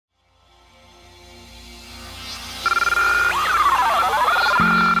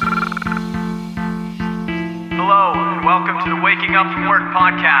Up From Work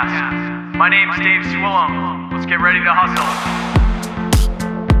podcast. My name's Dave Swillem. Let's get ready to hustle.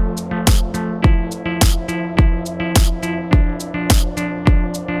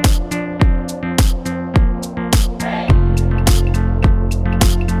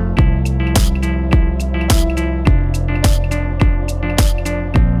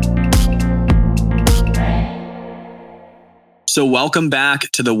 So welcome back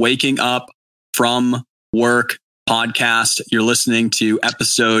to the Waking Up From Work podcast. You're listening to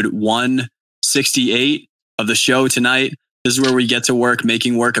episode 168 of the show tonight. This is where we get to work,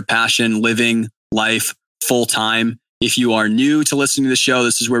 making work a passion, living life full time. If you are new to listening to the show,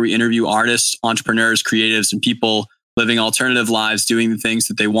 this is where we interview artists, entrepreneurs, creatives, and people living alternative lives, doing the things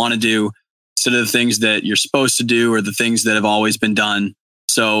that they want to do instead of the things that you're supposed to do or the things that have always been done.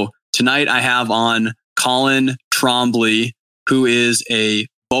 So tonight I have on Colin Trombley, who is a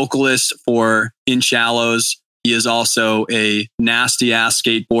vocalist for In Shallows. He is also a nasty ass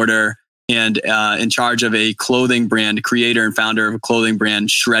skateboarder and in charge of a clothing brand, creator and founder of a clothing brand,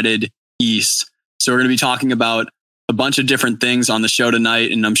 Shredded East. So we're going to be talking about a bunch of different things on the show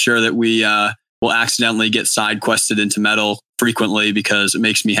tonight. And I'm sure that we will accidentally get side quested into metal frequently because it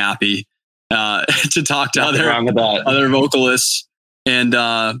makes me happy to talk to other vocalists. And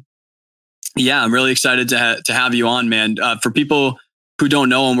yeah, I'm really excited to have you on, man. For people who don't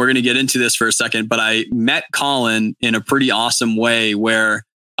know him, we're going to get into this for a second, but I met Colin in a pretty awesome way where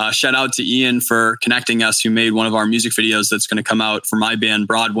shout out to Ian for connecting us, who made one of our music videos that's going to come out for my band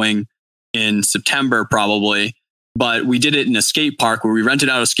Broadwing in September probably. But we did it in a skate park where we rented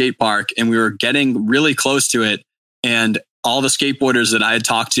out a skate park and we were getting really close to it. And all the skateboarders that I had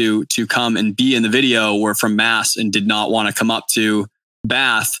talked to come and be in the video were from Mass and did not want to come up to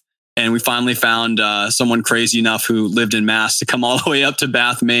Bath. And we finally found someone crazy enough who lived in Mass to come all the way up to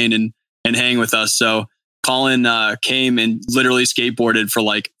Bath, Maine and hang with us. So Colin came and literally skateboarded for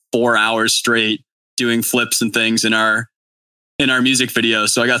like 4 hours straight doing flips and things in our music video.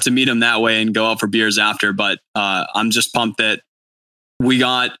 So I got to meet him that way and go out for beers after. But I'm just pumped that we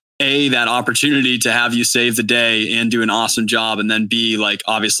got that opportunity to have you save the day and do an awesome job. And then B, like,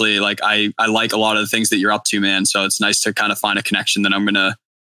 obviously, like I like a lot of the things that you're up to, man. So it's nice to kind of find a connection that I'm going to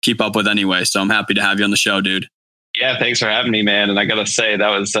keep up with anyway. So I'm happy to have you on the show, dude. Yeah, thanks for having me, man. And I got to say, that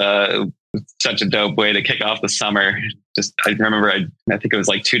was such a dope way to kick off the summer. I remember, I think it was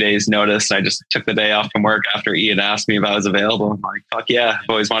like 2 days notice. And I just took the day off from work after Ian asked me if I was available. I'm like, fuck yeah. I've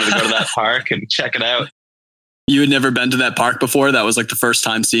always wanted to go to that park and check it out. You had never been to that park before? That was like the first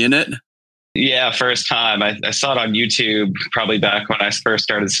time seeing it? Yeah, first time. I saw it on YouTube probably back when I first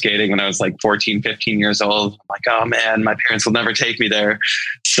started skating when I was like 14, 15 years old. I'm like, oh man, my parents will never take me there.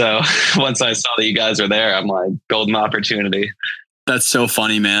 So once I saw that you guys were there, I'm like, golden opportunity. That's so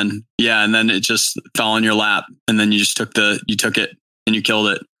funny, man. Yeah. And then it just fell on your lap and then you took it and you killed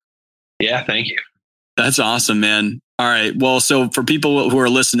it. Yeah. Thank you. That's awesome, man. All right. Well, so for people who are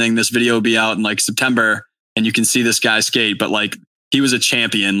listening, this video will be out in like September and you can see this guy skate, but like, he was a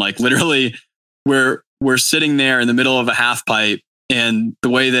champion. Like literally we're sitting there in the middle of a half pipe. And the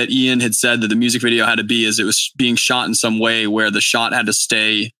way that Ian had said that the music video had to be is it was being shot in some way where the shot had to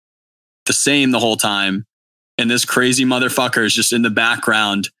stay the same the whole time. And this crazy motherfucker is just in the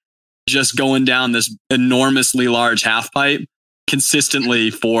background, just going down this enormously large half pipe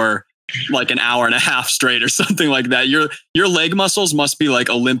consistently for like an hour and a half straight or something like that. Your leg muscles must be like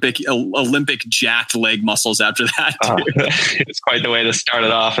Olympic jacked leg muscles after that. It's quite the way to start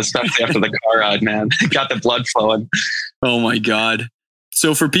it off, especially after the car ride, man. Got the blood flowing. Oh my God.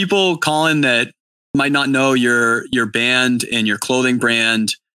 So for people, Colin, that might not know your band and your clothing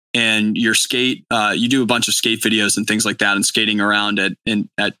brand and your skate, you do a bunch of skate videos and things like that and skating around at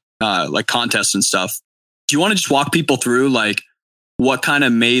like contests and stuff. Do you want to just walk people through like what kind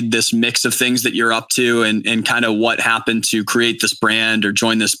of made this mix of things that you're up to and kind of what happened to create this brand or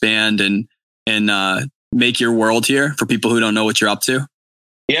join this band and make your world here for people who don't know what you're up to?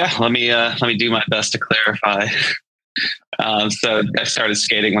 Yeah, let me do my best to clarify. So I started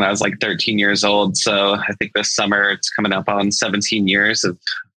skating when I was like 13 years old. So I think this summer it's coming up on 17 years of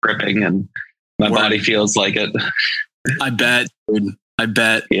gripping and my body feels like it. I bet, dude. I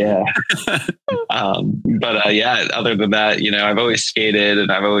bet. Yeah. But yeah, other than that, I've always skated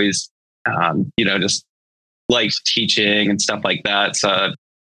and I've always, just liked teaching and stuff like that. So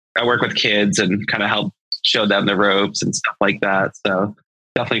I work with kids and kind of help show them the ropes and stuff like that. So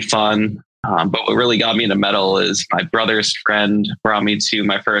definitely fun. But what really got me into metal is my brother's friend brought me to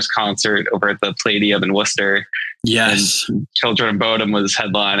my first concert over at the Palladium in Worcester. Yes. And Children of Bodom was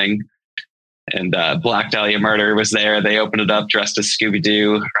headlining. And Black Dahlia Murder was there. They opened it up dressed as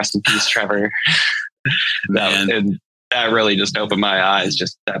Scooby-Doo. Rest in peace, Trevor. And that really just opened my eyes.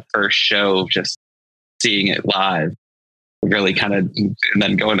 Just that first show, just seeing it live really kind of, and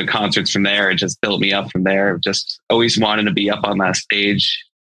then going to concerts from there, it just built me up from there. Just always wanted to be up on that stage.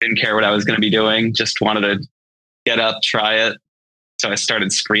 Didn't care what I was going to be doing. Just wanted to get up, try it. So I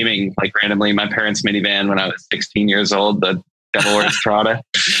started screaming like randomly in my parents' minivan when I was 16 years old, the Devil Wears Prada.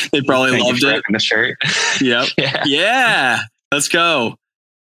 They probably loved it. The shirt. Yep. Yeah. Let's go.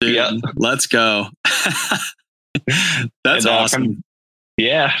 Dude, yep. Let's go. That's awesome.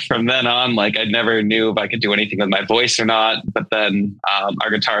 From then on, like I never knew if I could do anything with my voice or not. But then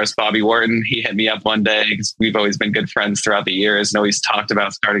our guitarist, Bobby Wharton, he hit me up one day because we've always been good friends throughout the years and always talked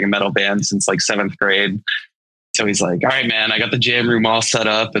about starting a metal band since like 7th grade. So he's like, all right, man, I got the jam room all set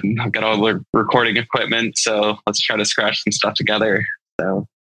up and I've got all the recording equipment. So let's try to scratch some stuff together. So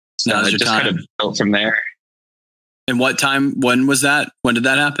it just kind of built from there. And when was that? When did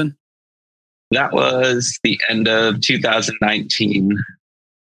that happen? That was the end of 2019.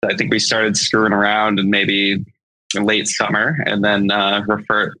 I think we started screwing around in maybe late summer and then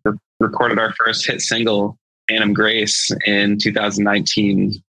recorded our first hit single, Phantom Grace, in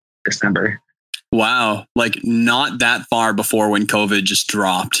 2019, December. Wow. Like not that far before when COVID just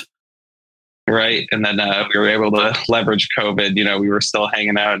dropped. Right. And then we were able to leverage COVID. You know, we were still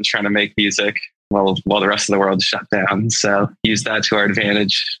hanging out and trying to make music while the rest of the world shut down. So use that to our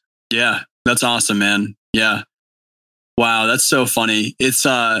advantage. Yeah. That's awesome, man. Yeah. Wow, that's so funny. It's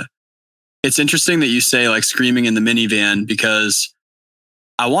interesting that you say like screaming in the minivan because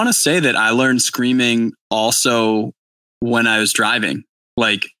I want to say that I learned screaming also when I was driving.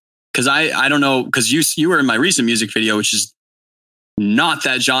 Like, because I don't know, because you were in my recent music video, which is not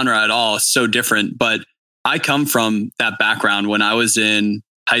that genre at all. It's so different. But I come from that background. When I was in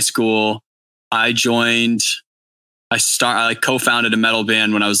high school, I co-founded a metal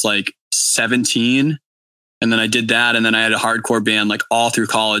band when I was like 17. And then I did that. And then I had a hardcore band like all through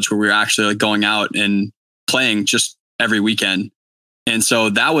college where we were actually like going out and playing just every weekend. And so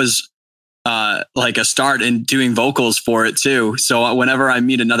that was like a start in doing vocals for it too. So whenever I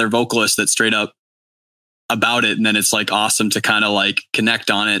meet another vocalist that's straight up about it, and then it's like awesome to kind of like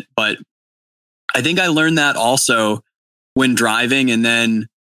connect on it. But I think I learned that also when driving. And then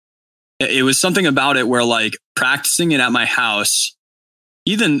it was something about it where like practicing it at my house,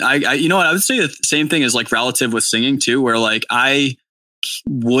 even I you know what, I would say the same thing is like relative with singing too, where like I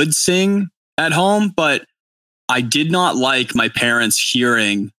would sing at home, but I did not like my parents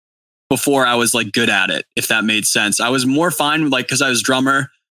hearing before I was like good at it, if that made sense. I was more fine like, cause I was drummer.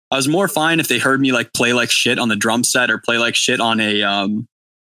 I was more fine if they heard me like play like shit on the drum set or play like shit on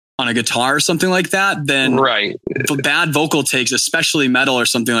a guitar or something like that, than right. Bad vocal takes, especially metal or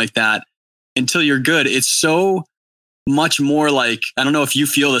something like that. Until you're good, it's so much more like, I don't know if you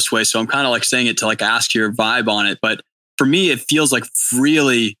feel this way, so I'm kind of like saying it to like ask your vibe on it. But for me, it feels like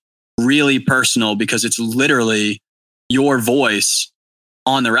really, really personal because it's literally your voice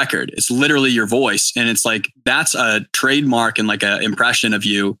on the record. It's literally your voice. And it's like, that's a trademark and like an impression of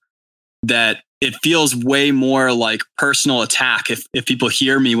you that it feels way more like personal attack. If people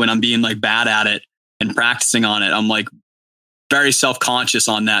hear me when I'm being like bad at it and practicing on it, I'm like very self-conscious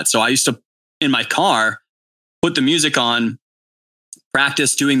on that. So I used to, in my car, put the music on,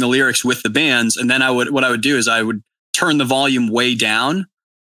 practice doing the lyrics with the bands. And then what I would do is I would turn the volume way down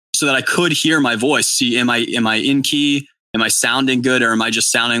so that I could hear my voice. See, am I in key? Am I sounding good? Or am I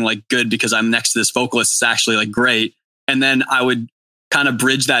just sounding like good because I'm next to this vocalist? It's actually like great. And then I would kind of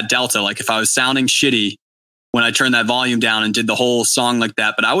bridge that delta. Like if I was sounding shitty when I turned that volume down and did the whole song like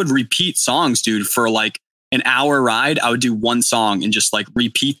that, but I would repeat songs, dude, for like an hour ride. I would do one song and just like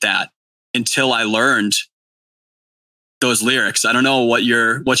repeat that until I learned those lyrics. I don't know what's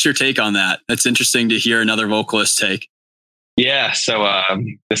your take on that. That's interesting to hear another vocalist take. Yeah. So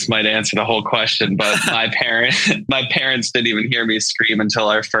this might answer the whole question, but my parents didn't even hear me scream until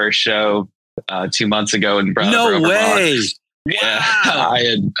our first show 2 months ago in Brattleboro. No way. Yeah. Wow.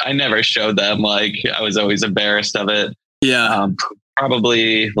 I never showed them. Like I was always embarrassed of it. Yeah.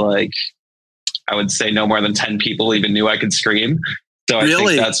 Probably like, I would say no more than 10 people even knew I could scream. So I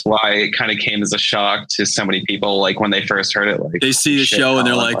think that's why it kind of came as a shock to so many people. Like when they first heard it, like they see the show and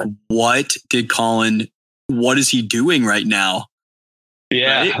they're like, what is he doing right now?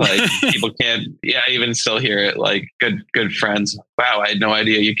 Yeah. Right? Like people can't, I even still hear it. Like good friends. Wow. I had no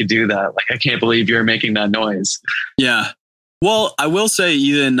idea you could do that. Like, I can't believe you're making that noise. Yeah. Well, I will say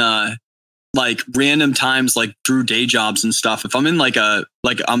even, like random times, like through day jobs and stuff, if I'm in like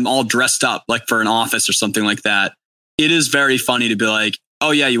I'm all dressed up, like for an office or something like that, it is very funny to be like,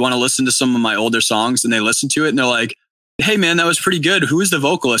 oh yeah, you want to listen to some of my older songs? And they listen to it and they're like, hey man, that was pretty good. Who is the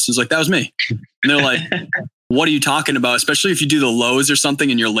vocalist? It's like, that was me. And they're like, what are you talking about? Especially if you do the lows or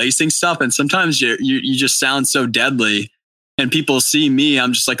something and you're lacing stuff. And sometimes you just sound so deadly, and people see me,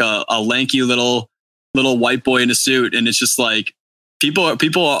 I'm just like a lanky little white boy in a suit. And it's just like, people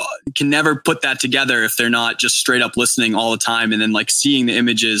can never put that together if they're not just straight up listening all the time. And then like seeing the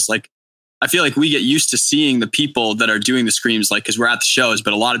images, like, I feel like we get used to seeing the people that are doing the screams, like, cause we're at the shows,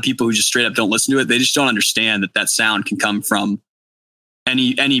 but a lot of people who just straight up don't listen to it, they just don't understand that sound can come from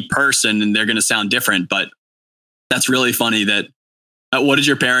any person and they're going to sound different. But that's really funny that, what did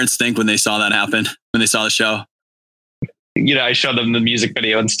your parents think when they saw that happen, when they saw the show? You know, I showed them the music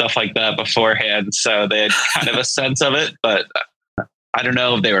video and stuff like that beforehand, so they had kind of a sense of it, but I don't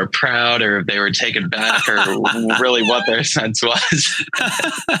know if they were proud or if they were taken back or really what their sense was.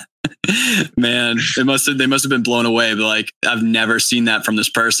 Man, they must have been blown away. But like, I've never seen that from this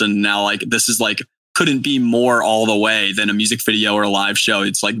person. Now, like, this is like, couldn't be more all the way than a music video or a live show.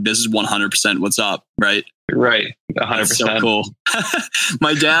 It's like, this is 100% what's up, right? Right, 100%. That's so cool.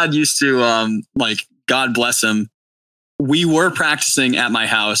 My dad used to, like, God bless him, we were practicing at my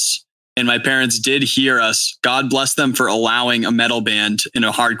house, and my parents did hear us. God bless them for allowing a metal band and a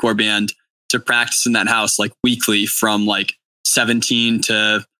hardcore band to practice in that house like weekly from like 17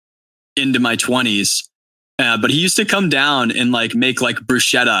 to into my 20s. But he used to come down and like make like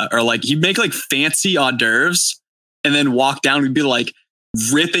bruschetta, or like he'd make like fancy hors d'oeuvres and then walk down. We'd be like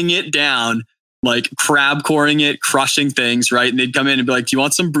ripping it down, like crab coring it, crushing things, right? And they'd come in and be like, do you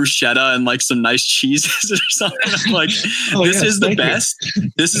want some bruschetta and like some nice cheeses or something? I'm like, this is the best.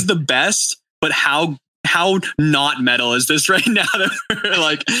 This is the best. But how not metal is this right now that we're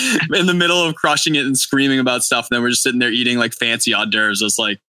like in the middle of crushing it and screaming about stuff, and then we're just sitting there eating like fancy hors d'oeuvres? It's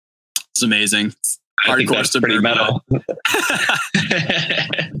like, it's amazing. I think that's pretty metal. Well,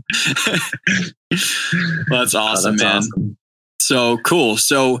 that's awesome, man. Awesome. So cool.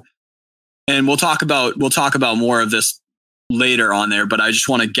 So, and we'll talk about more of this later on there, but I just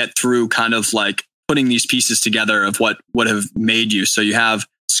want to get through kind of like putting these pieces together of what have made you. So you have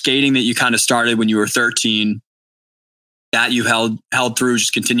skating that you kind of started when you were 13, that you held through,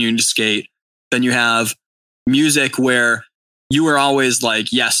 just continuing to skate. Then you have music where you were always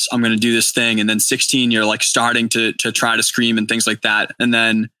like, yes, I'm going to do this thing. And then 16, you're like starting to try to scream and things like that. And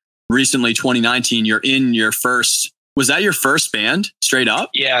then recently, 2019, you're in your first, was that your first band straight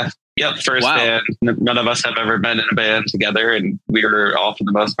up? Yeah. Yep. First band. None of us have ever been in a band together, and we were all, for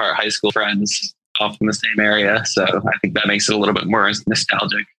the most part, high school friends, all from the same area. So I think that makes it a little bit more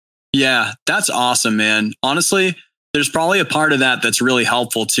nostalgic. Yeah, that's awesome, man. Honestly, there's probably a part of that that's really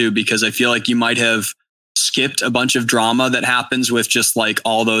helpful too, because I feel like you might have skipped a bunch of drama that happens with just like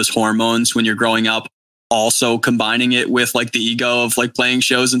all those hormones when you're growing up, also combining it with like the ego of like playing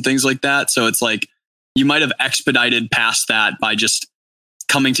shows and things like that. So it's like you might have expedited past that by just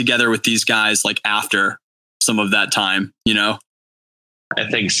coming together with these guys like after some of that time, you know? I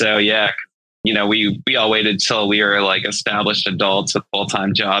think so. Yeah. You know, we all waited till we were like established adults with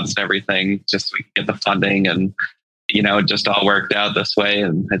full-time jobs and everything, just so we could get the funding, and, you know, it just all worked out this way.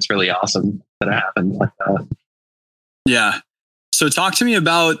 And it's really awesome that it happened like that. Yeah. So talk to me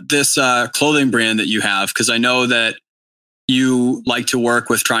about this clothing brand that you have, because I know that you like to work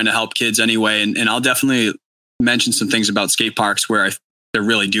with trying to help kids anyway. And I'll definitely mention some things about skate parks where they're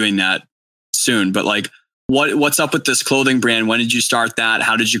really doing that soon. But like, what's up with this clothing brand? When did you start that?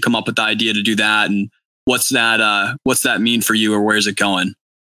 How did you come up with the idea to do that? And what's that mean for you, or where's it going?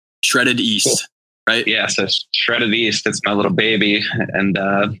 Shredded East, right? Yeah. So Shredded East, it's my little baby, and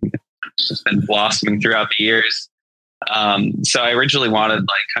it's just been blossoming throughout the years. So I originally wanted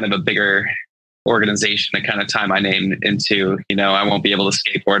like kind of a bigger organization to kind of tie my name into. You know, I won't be able to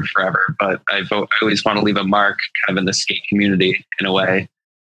skateboard forever, but I always want to leave a mark kind of in the skate community in a way.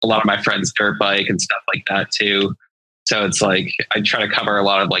 A lot of my friends dirt bike and stuff like that too. So it's like, I try to cover a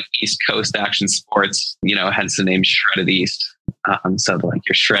lot of like East Coast action sports, you know, hence the name Shredded East. So like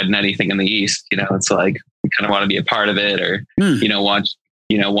you're shredding anything in the East, you know, it's like, you kind of want to be a part of it, or, you know, want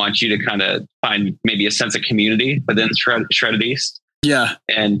you to kind of find maybe a sense of community within Shredded East. Yeah.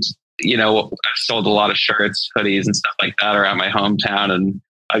 And, you know, I've sold a lot of shirts, hoodies and stuff like that around my hometown, and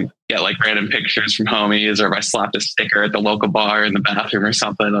I get like random pictures from homies, or if I slapped a sticker at the local bar in the bathroom or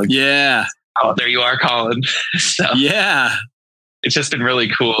something. Like, yeah. Oh, there you are, Colin. So yeah, it's just been really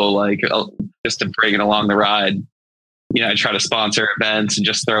cool. Like just to bring it along the ride. You know, I try to sponsor events and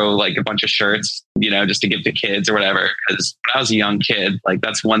just throw like a bunch of shirts, you know, just to give to kids or whatever. Because when I was a young kid, like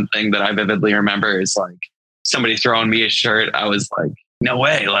that's one thing that I vividly remember is like somebody throwing me a shirt. I was like, no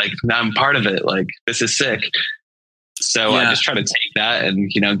way. Like now I'm part of it. Like this is sick. So I just try to take that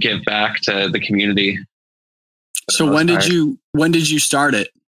and, you know, give back to the community. So when did you start it?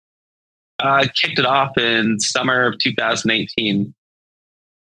 Kicked it off in summer of 2018.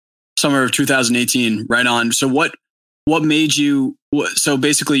 Summer of 2018, right on. So what made you, so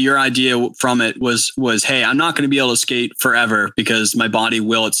basically your idea from it was, hey, I'm not going to be able to skate forever because my body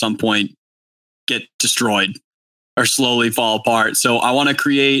will at some point get destroyed or slowly fall apart. So I want to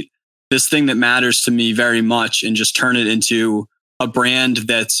create this thing that matters to me very much and just turn it into a brand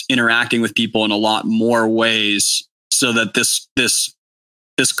that's interacting with people in a lot more ways, so that this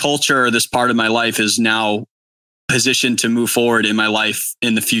culture or this part of my life is now positioned to move forward in my life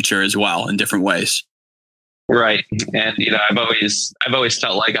in the future as well in different ways. Right. And, I've always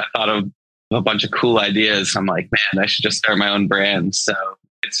felt like I thought of a bunch of cool ideas. I'm like, man, I should just start my own brand. So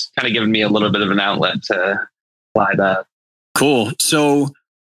it's kind of given me a little bit of an outlet to apply that. Cool. So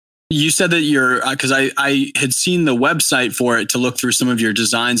you said that because I had seen the website for it to look through some of your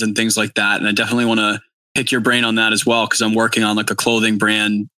designs and things like that. And I definitely want to pick your brain on that as well, because I'm working on like a clothing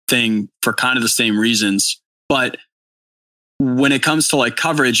brand thing for kind of the same reasons. But when it comes to like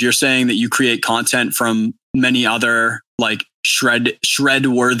coverage, you're saying that you create content from many other like shred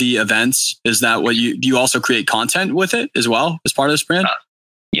worthy events. Is that what do you also create content with it as well as part of this brand?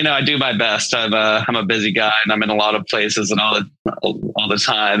 I do my best. I'm a busy guy and I'm in a lot of places and all the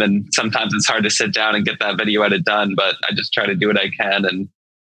time. And sometimes it's hard to sit down and get that video edit done, but I just try to do what I can and,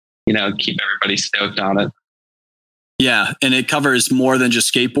 keep everybody stoked on it. Yeah. And it covers more than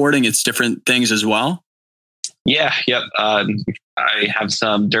just skateboarding. It's different things as well. Yeah. Yep. I have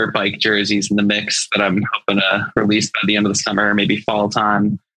some dirt bike jerseys in the mix that I'm hoping to release by the end of the summer, maybe fall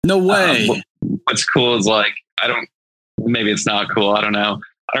time. No way. What's cool is maybe it's not cool. I don't know.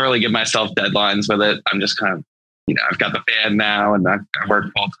 I don't really give myself deadlines with it. I'm just kind of, I've got the band now and I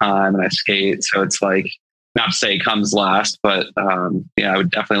work full time and I skate. So it's like, not to say it comes last, but I would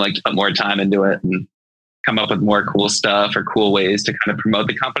definitely like to put more time into it and come up with more cool stuff or cool ways to kind of promote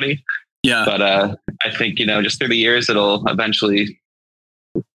the company. Yeah. But I think, just through the years, it'll eventually,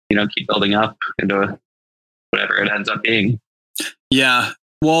 keep building up into whatever it ends up being. Yeah.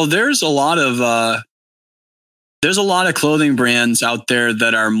 Well, there's a lot of clothing brands out there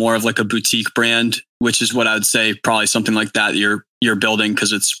that are more of like a boutique brand, which is what I would say probably something like that you're building,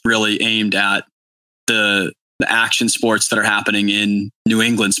 because it's really aimed at the action sports that are happening in New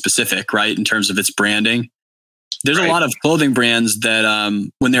England specific, right? In terms of its branding. There's a lot of clothing brands that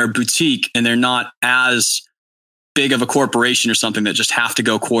when they're boutique and they're not as big of a corporation or something that just have to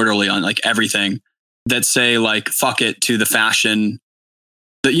go quarterly on like everything, that say like, fuck it to the fashion,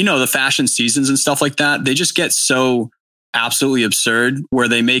 the fashion seasons and stuff like that. They just get so absolutely absurd where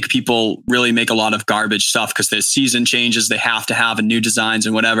they make people really make a lot of garbage stuff because the season changes. They have to have a new designs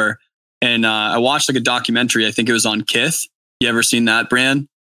and whatever. And I watched like a documentary. I think it was on Kith. You ever seen that brand?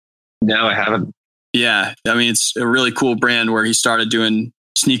 No, I haven't. Yeah. I mean, it's a really cool brand where he started doing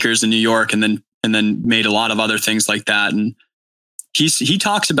sneakers in New York and then made a lot of other things like that. And he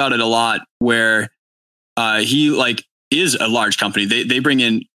talks about it a lot where he like is a large company. They bring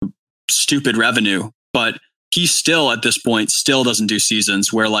in stupid revenue, but he still at this point still doesn't do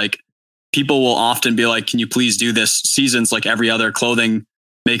seasons, where like people will often be like, can you please do this seasons like every other clothing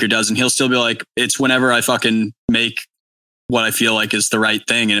maker does? And he'll still be like, it's whenever I fucking make what I feel like is the right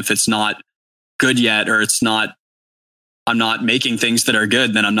thing. And if it's not good yet, or I'm not making things that are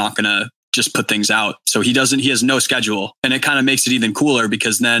good, then I'm not going to just put things out. So he has no schedule, and it kind of makes it even cooler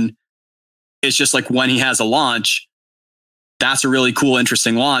because then it's just like when he has a launch, that's a really cool,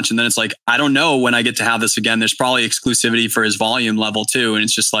 interesting launch. And then it's like, I don't know when I get to have this again. There's probably exclusivity for his volume level too. And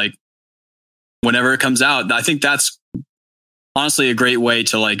it's just like, whenever it comes out, I think that's honestly a great way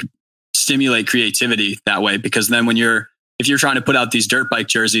to like stimulate creativity that way. Because then if you're trying to put out these dirt bike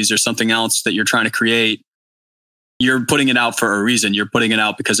jerseys or something else that you're trying to create, you're putting it out for a reason. You're putting it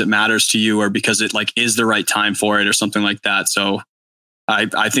out because it matters to you, or because it like is the right time for it or something like that. So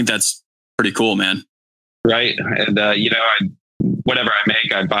I think that's pretty cool, man. Right. And, whatever I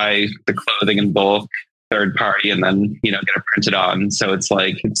make, I buy the clothing in bulk, third party, and then, get it printed on. So it's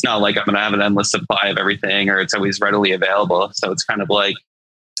like, it's not like I'm going to have an endless supply of everything, or it's always readily available. So it's kind of like,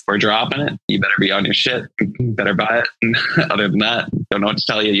 we're dropping it. You better be on your shit. You better buy it. And other than that, don't know what to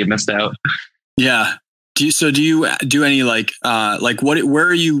tell you. You missed out. Yeah. Do you do any where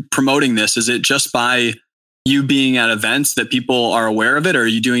are you promoting this? Is it just by you being at events that people are aware of it? Or are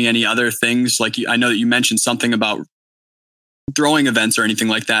you doing any other things? Like I know that you mentioned something about throwing events or anything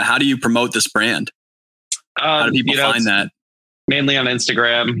like that. How do you promote this brand? How do people find that? Mainly on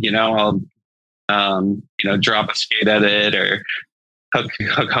Instagram. I'll drop a skate edit or hook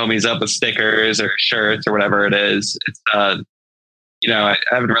homies up with stickers or shirts or whatever it is. It's I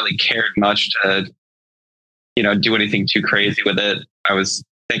haven't really cared much to do anything too crazy with it. I was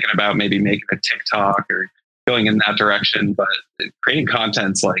thinking about maybe making a TikTok or going in that direction, but creating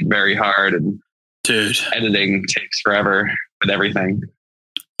content's like very hard, and dude, editing takes forever with everything.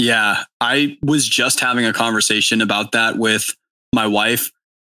 Yeah. I was just having a conversation about that with my wife.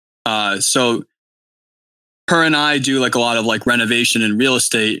 So her and I do like a lot of like renovation and real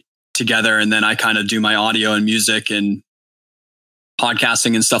estate together. And then I kind of do my audio and music and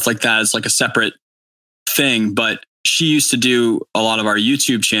podcasting and stuff like that. It's like a separate thing, but she used to do a lot of our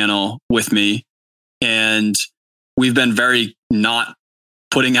YouTube channel with me. And we've been very not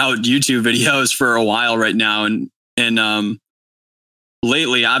putting out YouTube videos for a while right now. And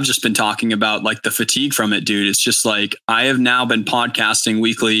lately I've just been talking about like the fatigue from it, dude. It's just like, I have now been podcasting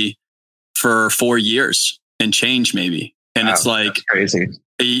weekly for 4 years and change maybe. And wow, it's like crazy.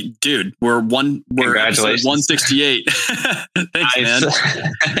 Dude, we're congratulations. 168. Thanks,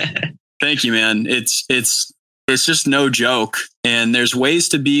 man. Thank you, man. It's just no joke. And there's ways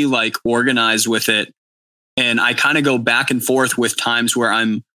to be like organized with it. And I kind of go back and forth with times where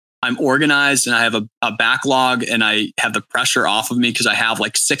I'm organized and I have a backlog and I have the pressure off of me because I have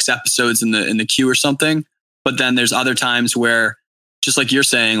like 6 episodes in the queue or something. But then there's other times where, just like you're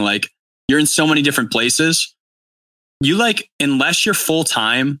saying, like you're in so many different places. You like, unless you're full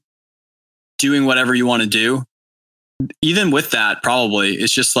time doing whatever you want to do, even with that, probably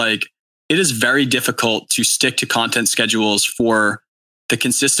it's just like, it is very difficult to stick to content schedules for the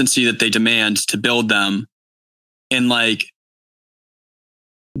consistency that they demand to build them. And like,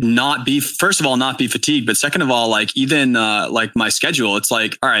 not be fatigued, but second of all, like even like my schedule, it's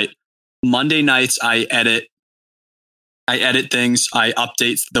like, all right, Monday nights I edit things, I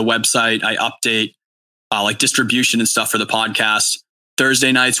update the website, I update like distribution and stuff for the podcast.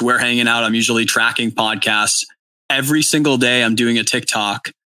 Thursday nights we're hanging out, I'm usually tracking podcasts. Every single day I'm doing a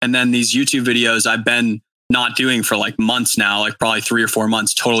TikTok, and then these YouTube videos I've been not doing for like months now, like probably 3 or 4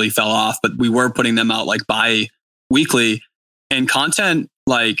 months, totally fell off, but we were putting them out like bi-weekly. And content,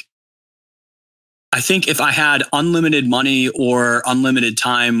 like, I think if I had unlimited money or unlimited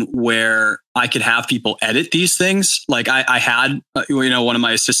time where I could have people edit these things, like I had, one of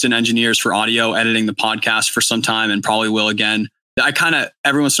my assistant engineers for audio editing the podcast for some time and probably will again. I kind of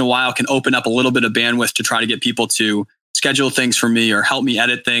every once in a while can open up a little bit of bandwidth to try to get people to schedule things for me or help me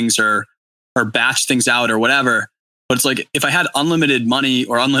edit things or batch things out or whatever. But it's like, if I had unlimited money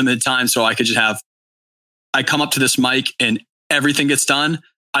or unlimited time, so I could just I come up to this mic and everything gets done,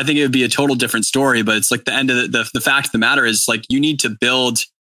 I think it would be a total different story. But it's like the end of the fact of the matter is like, you need to build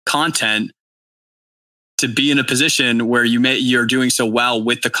content to be in a position where you're doing so well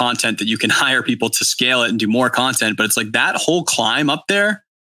with the content that you can hire people to scale it and do more content. But it's like that whole climb up there,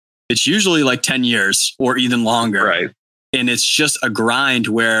 it's usually like 10 years or even longer. Right. And it's just a grind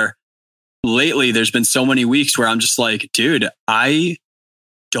where lately there's been so many weeks where I'm just like, dude, I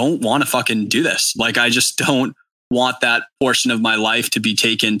don't want to fucking do this. Like, I just don't want that portion of my life to be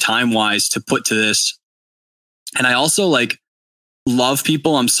taken time-wise to put to this. And I also like love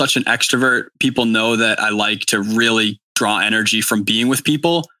people. I'm such an extrovert. People know that I like to really draw energy from being with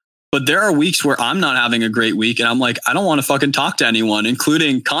people. But there are weeks where I'm not having a great week and I'm like, I don't want to fucking talk to anyone,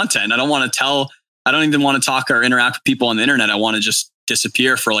 including content. I don't even want to talk or interact with people on the internet. I want to just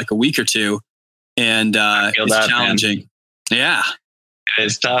disappear for like a week or two. And it's challenging. Man. Yeah.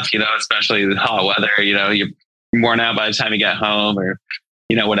 It's tough, especially the hot weather, you're worn out by the time you get home or,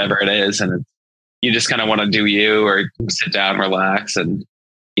 whatever it is. And you just kind of want to do you or sit down, relax and,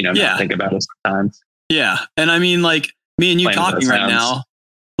 not think about it sometimes. Yeah. And I mean, like me and you talking right now,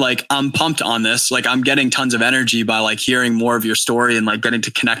 like I'm pumped on this. Like I'm getting tons of energy by like hearing more of your story and like getting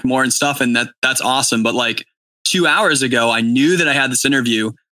to connect more and stuff. And that's awesome. But like 2 hours ago, I knew that I had this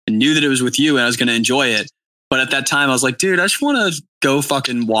interview and knew that it was with you and I was going to enjoy it. But at that time I was like, dude, I just want to go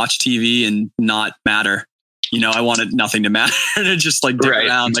fucking watch TV and not matter. I wanted nothing to matter to just like dip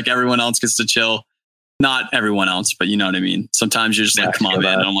around like everyone else gets to chill. Not everyone else, but you know what I mean? Sometimes you're just like, come on,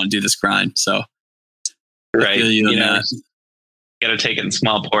 man, I don't want to do this grind. So right. You got to take it in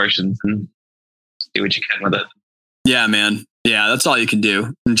small portions and do what you can with it. Yeah, man. Yeah, that's all you can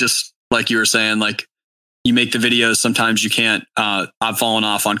do. And just like you were saying, like you make the videos, sometimes you can't. I've fallen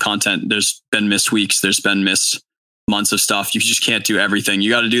off on content. There's been missed weeks. There's been missed months of stuff. You just can't do everything. You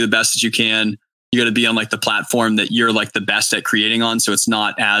got to do the best that you can. You got to be on like the platform that you're like the best at creating on. So it's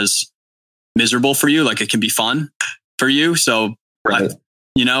not as miserable for you. Like it can be fun for you. So, right.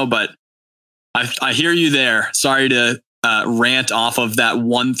 But I hear you there. Sorry to rant off of that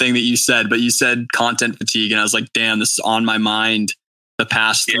one thing that you said, but you said content fatigue. And I was like, damn, this is on my mind the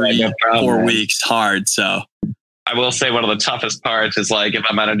past 3-4 weeks hard. So I will say one of the toughest parts is like if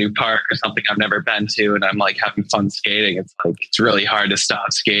I'm at a new park or something I've never been to and I'm like having fun skating, it's like it's really hard to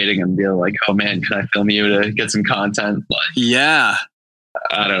stop skating and be like, oh man, can I film you to get some content? Like, yeah,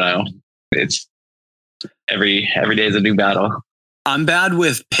 I don't know. It's every day is a new battle. I'm bad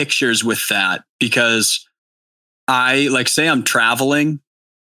with pictures with that because I like say I'm traveling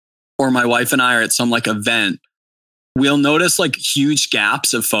or my wife and I are at some like event. We'll notice like huge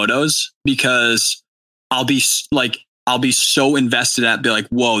gaps of photos because I'll be so invested at be like,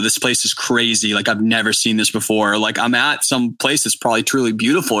 whoa, this place is crazy. Like I've never seen this before. Like I'm at some place that's probably truly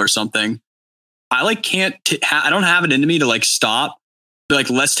beautiful or something. I like I don't have it into me to like stop. Be like,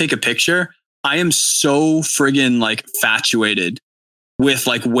 let's take a picture. I am so friggin' like infatuated with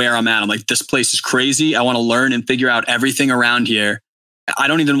like where I'm at. I'm like, this place is crazy. I want to learn and figure out everything around here. I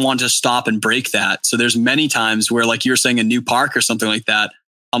don't even want to stop and break that. So there's many times where like you're saying a new park or something like that,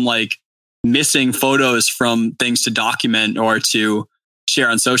 I'm like missing photos from things to document or to share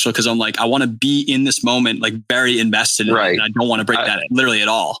on social because I'm like, I want to be in this moment, like very invested in it, and I don't want to break that literally at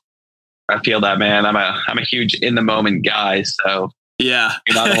all. I feel that, man. I'm a huge in the moment guy, so yeah,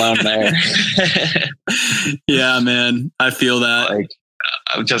 you're not alone there. Yeah, man, I feel that. Like,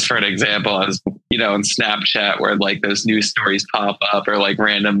 just for an example, I was, in Snapchat where like those news stories pop up or like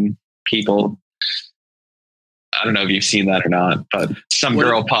random people. I don't know if you've seen that or not, but some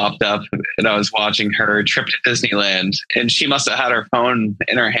girl popped up and I was watching her trip to Disneyland and she must have had her phone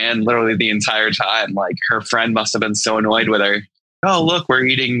in her hand literally the entire time. Like her friend must have been so annoyed with her. Oh, look, we're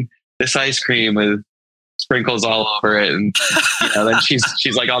eating this ice cream with sprinkles all over it. And then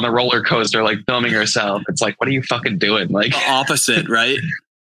she's like on the roller coaster, like filming herself. It's like, what are you fucking doing? Like the opposite, right?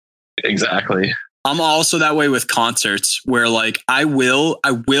 Exactly. I'm also that way with concerts where like I will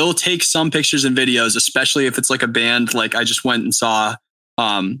take some pictures and videos, especially if it's like a band. Like I just went and saw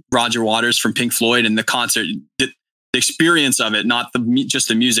Roger Waters from Pink Floyd, and the concert, the experience of it, not just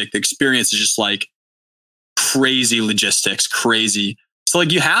the music, the experience is just like crazy logistics, crazy. So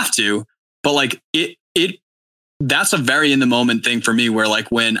like you have to, but like that's a very in the moment thing for me where like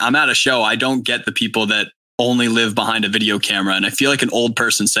when I'm at a show, I don't get the people that only live behind a video camera. And I feel like an old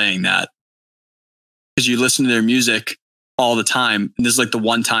person saying that because you listen to their music all the time. And this is like the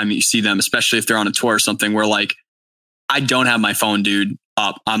one time that you see them, especially if they're on a tour or something where like, I don't have my phone, dude,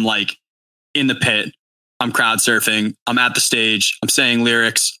 up. I'm like in the pit. I'm crowd surfing. I'm at the stage. I'm saying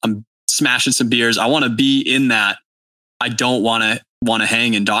lyrics. I'm smashing some beers. I want to be in that. I don't want to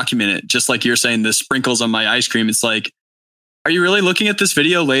hang and document it. Just like you're saying, the sprinkles on my ice cream. It's like, are you really looking at this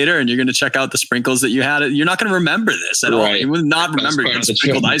video later and you're going to check out the sprinkles that you had? You're not going to remember this at all. You would not remember your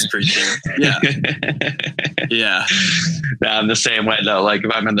sprinkled ice cream. Yeah. Yeah. Yeah, I'm the same way though. Like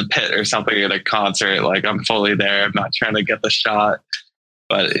if I'm in the pit or something at a concert, like I'm fully there. I'm not trying to get the shot,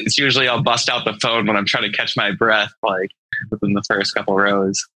 but it's usually I'll bust out the phone when I'm trying to catch my breath, like within the first couple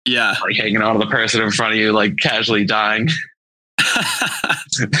rows. Yeah. Like hanging on to the person in front of you, like casually dying.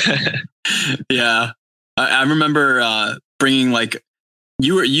 Yeah. I remember bringing like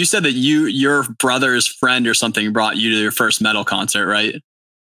you said that your brother's friend or something brought you to your first metal concert, right?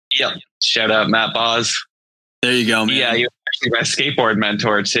 Yep. Shout out Matt Boz. There you go, man. Yeah, he was actually my skateboard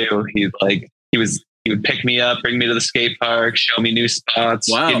mentor too. He would pick me up, bring me to the skate park, show me new spots,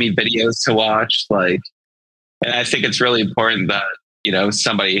 give me videos to watch. Like, and I think it's really important that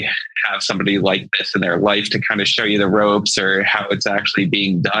somebody like this in their life to kind of show you the ropes or how it's actually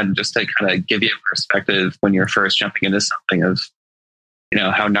being done, just to kind of give you a perspective when you're first jumping into something of,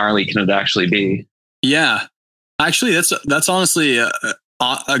 how gnarly can it actually be? Yeah, actually, that's honestly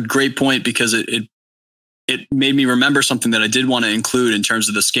a great point because it made me remember something that I did want to include in terms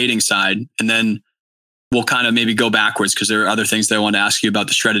of the skating side, and then we'll kind of maybe go backwards because there are other things that I want to ask you about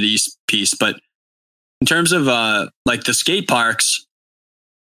the Shredded East piece, but in terms of like the skate parks.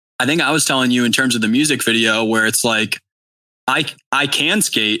 I think I was telling you in terms of the music video where it's like, I can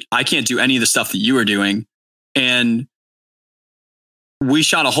skate. I can't do any of the stuff that you were doing. And we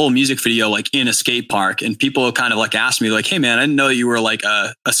shot a whole music video like in a skate park, and people kind of like asked me like, hey man, I didn't know you were like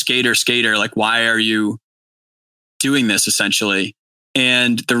a skater. Like, why are you doing this essentially?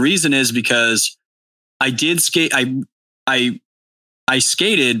 And the reason is because I did skate. I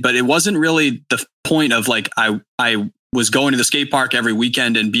skated, but it wasn't really the point of like, I was going to the skate park every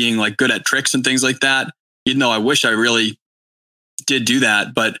weekend and being like good at tricks and things like that, even though I wish I really did do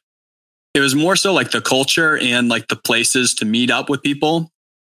that. But it was more so like the culture and like the places to meet up with people.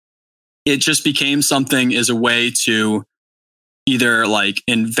 It just became something as a way to either like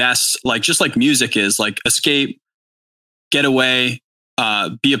invest, like just like music is like escape, get away,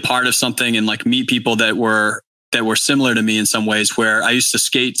 be a part of something and like meet people that were that were similar to me in some ways, where I used to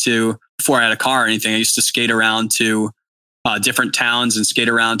skate to, before I had a car or anything, I used to skate around to different towns and skate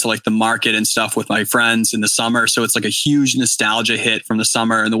around to like the market and stuff with my friends in the summer. So it's like a huge nostalgia hit from the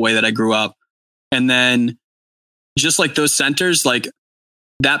summer and the way that I grew up. And then just like those centers, like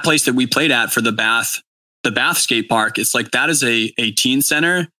that place that we played at for the Bath skate park, it's like that is a teen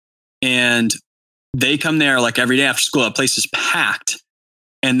center, and they come there like every day after school. That place is packed,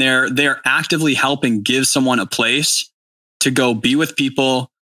 and they're actively helping give someone a place to go be with people,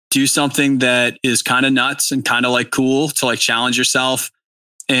 do something that is kind of nuts and kind of like cool to like challenge yourself.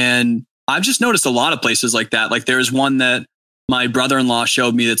 And I've just noticed a lot of places like that. Like there's one that my brother-in-law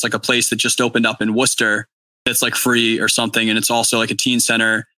showed me that's like a place that just opened up in Worcester that's like free or something. And it's also like a teen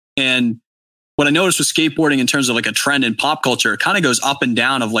center. And what I noticed with skateboarding in terms of like a trend in pop culture, it kind of goes up and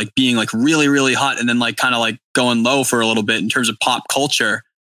down of like being like really, really hot and then like kind of like going low for a little bit in terms of pop culture.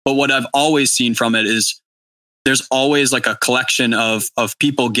 But what I've always seen from it is there's always like a collection of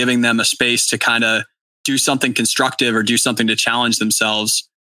people giving them a space to kind of do something constructive or do something to challenge themselves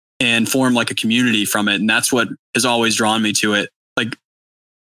and form like a community from it. And that's what has always drawn me to it. Like,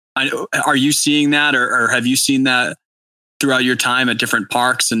 are you seeing that, or have you seen that throughout your time at different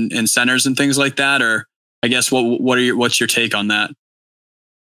parks and centers and things like that? Or I guess what's your take on that?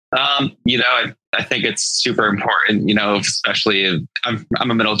 I think it's super important, especially I'm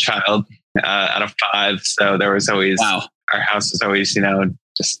a middle child out of 5. So there was always, wow. Our house was always,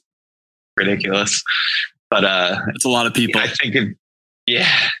 just ridiculous, but, it's a lot of people. I think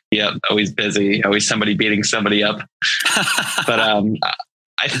always busy, always somebody beating somebody up. But,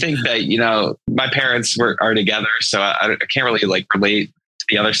 I think that, my parents are together, so I can't really like relate to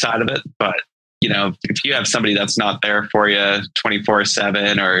the other side of it, but if you have somebody that's not there for you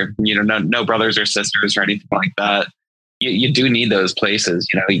 24/7, or, no brothers or sisters or anything like that, you do need those places.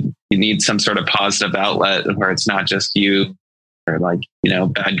 You need some sort of positive outlet where it's not just you or like,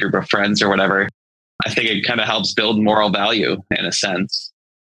 bad group of friends or whatever. I think it kind of helps build moral value in a sense,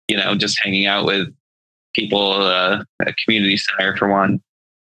 just hanging out with people, a community center for one,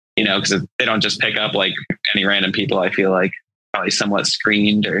 because they don't just pick up like any random people. I feel like probably somewhat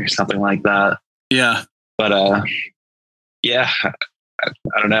screened or something like that. Yeah. But, I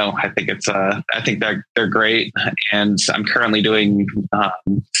don't know. I think I think they're great. And I'm currently doing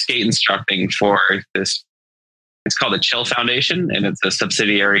skate instructing for this. It's called the Chill Foundation, and it's a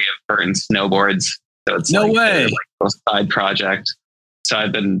subsidiary of Burton Snowboards. So it's no way, like a side project. So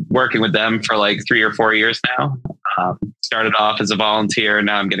I've been working with them for like 3 or 4 years now. Started off as a volunteer, and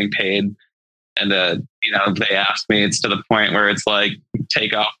now I'm getting paid. And they asked me. It's to the point where it's like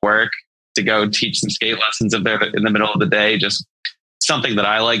take off work to go teach some skate lessons in the middle of the day. Just something that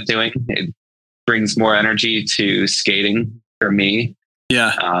I like doing. It brings more energy to skating for me.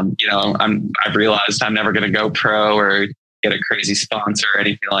 Yeah. I've realized I'm never going to go pro or get a crazy sponsor or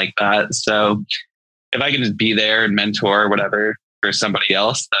anything like that. So if I can just be there and mentor or whatever for somebody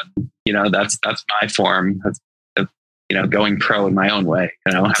else, then, that's my form of, going pro in my own way,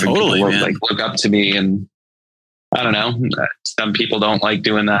 having totally, people look up to me. And I don't know, some people don't like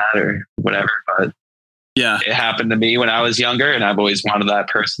doing that or whatever, but yeah, it happened to me when I was younger, and I've always wanted that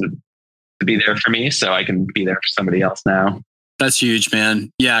person to be there for me, so I can be there for somebody else now. That's huge,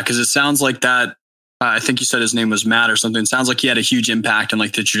 man. Yeah, because it sounds like that. I think you said his name was Matt or something. It sounds like he had a huge impact on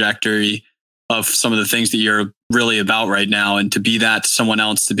like the trajectory of some of the things that you're really about right now. And to be that to someone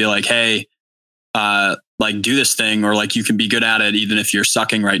else, to be like, hey, like do this thing, or like you can be good at it even if you're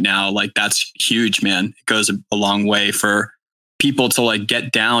sucking right now. Like that's huge, man. It goes a long way for people to like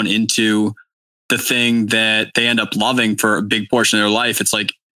get down into the thing that they end up loving for a big portion of their life. It's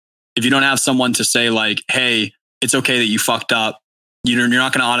like, if you don't have someone to say like, hey, it's okay that you fucked up, you're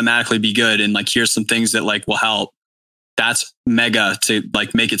not going to automatically be good. And like, here's some things that like will help. That's mega to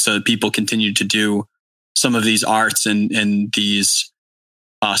like make it so that people continue to do some of these arts and these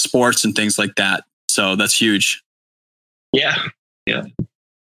sports and things like that. So that's huge. Yeah. Yeah.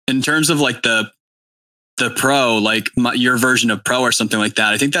 In terms of like the pro, like your version of pro or something like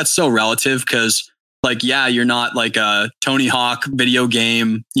that, I think that's so relative because like, yeah, you're not like a Tony Hawk video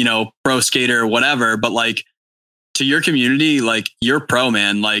game, pro skater or whatever, but like to your community, like you're pro,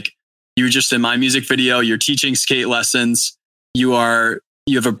 man. Like you were just in my music video, you're teaching skate lessons. You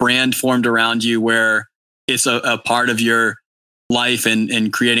have a brand formed around you where it's a part of your life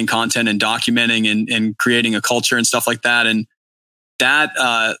and creating content and documenting and creating a culture and stuff like that. And that,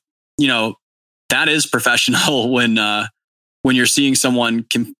 that is professional when you're seeing someone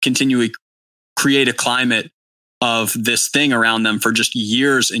continually create a climate of this thing around them for just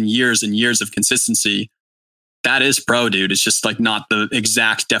years and years and years of consistency. that is pro, dude. It's just like not the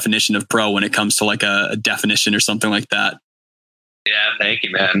exact definition of pro when it comes to like a definition or something like that. Yeah, thank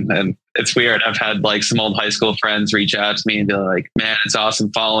you, man. And it's weird. I've had like some old high school friends reach out to me and be like, man, it's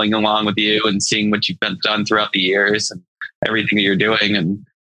awesome following along with you and seeing what you've done throughout the years and everything that you're doing. And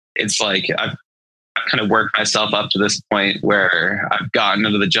it's like, I've kind of worked myself up to this point where I've gotten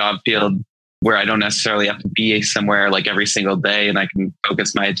into the job field where I don't necessarily have to be somewhere like every single day and I can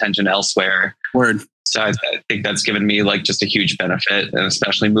focus my attention elsewhere. Word. So I think that's given me like just a huge benefit, and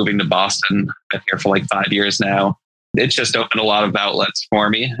especially moving to Boston. I've been here for like 5 years now. It's just opened a lot of outlets for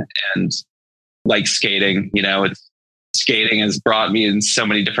me, and like skating, skating has brought me in so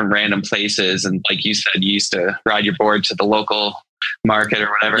many different random places. And like you said, you used to ride your board to the local market or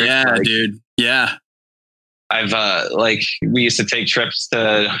whatever. Yeah, dude. Yeah. I've we used to take trips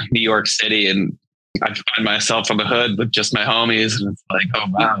to New York City, and I'd find myself on the hood with just my homies, and it's like, oh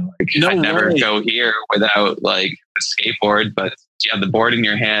wow, like I'd never go here without like a skateboard. But you have the board in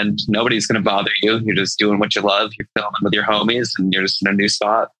your hand, nobody's going to bother you. You're just doing what you love. You're filming with your homies, and you're just in a new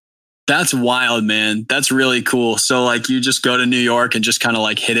spot. That's wild, man. That's really cool. So like you just go to New York and just kind of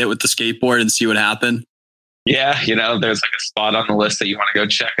like hit it with the skateboard and see what happened. Yeah, there's like a spot on the list that you want to go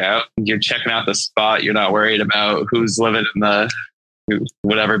check out. You're checking out the spot. You're not worried about who's living in the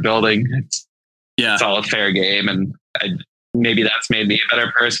whatever building. It's all a fair game. And maybe that's made me a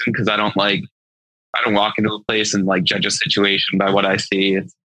better person because I don't walk into a place and like judge a situation by what I see.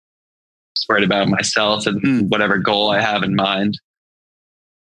 It's just worried about myself and whatever goal I have in mind.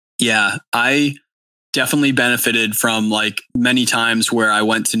 Yeah, I definitely benefited from like many times where I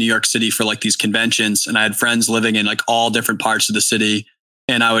went to New York City for like these conventions, and I had friends living in like all different parts of the city,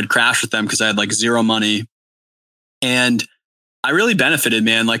 and I would crash with them because I had like zero money. And I really benefited,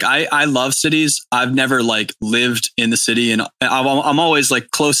 man. Like I love cities. I've never like lived in the city, and I'm always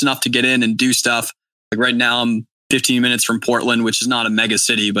like close enough to get in and do stuff. Like right now I'm 15 minutes from Portland, which is not a mega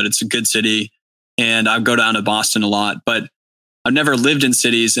city, but it's a good city. And I go down to Boston a lot, but I've never lived in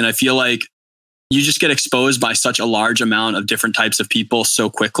cities. And I feel like you just get exposed by such a large amount of different types of people so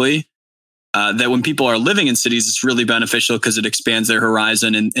quickly that when people are living in cities, it's really beneficial because it expands their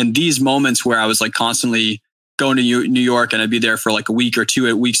horizon. And these moments where I was like constantly going to New York and I'd be there for like a week or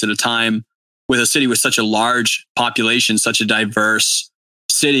 2 weeks at a time with a city with such a large population, such a diverse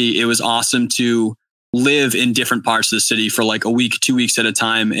city, it was awesome to live in different parts of the city for like a week, 2 weeks at a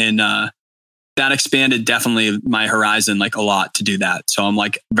time. And that expanded definitely my horizon like a lot to do that. So I'm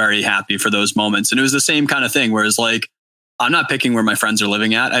like very happy for those moments. And it was the same kind of thing where it's like, I'm not picking where my friends are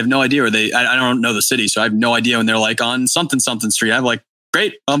living at. I have no idea where I don't know the city. So I have no idea when they're like on something street. I'm like,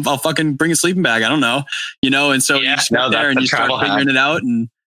 great, I'll fucking bring a sleeping bag. I don't know, And so you just get there and you start figuring it out, and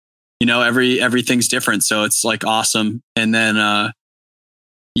everything's different. So it's like awesome. And then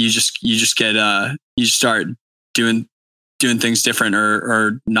you just start doing things different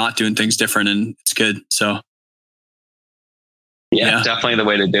or not doing things different, and it's good. So yeah, definitely the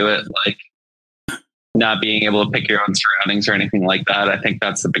way to do it. Like not being able to pick your own surroundings or anything like that. I think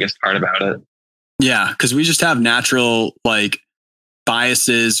that's the biggest part about it. Yeah. Because we just have natural like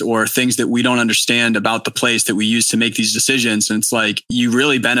biases or things that we don't understand about the place that we use to make these decisions. And it's like, you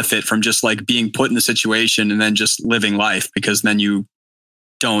really benefit from just like being put in the situation and then just living life, because then you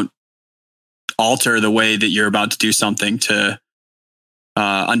don't alter the way that you're about to do something to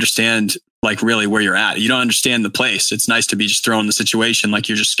understand like really where you're at. You don't understand the place. It's nice to be just thrown in the situation. Like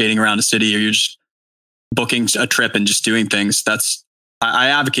you're just skating around a city or you're just booking a trip and just doing things. I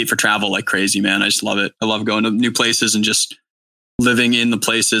advocate for travel like crazy, man. I just love it. I love going to new places and just living in the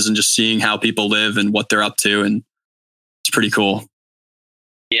places and just seeing how people live and what they're up to. And it's pretty cool.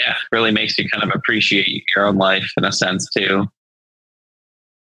 Yeah. Really makes you kind of appreciate your own life in a sense too.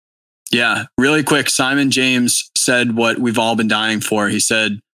 Yeah. Really quick. Simon James said what we've all been dying for. He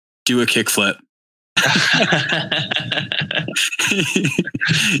said, do a kickflip.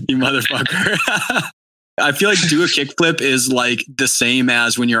 You motherfucker. I feel like do a kickflip is like the same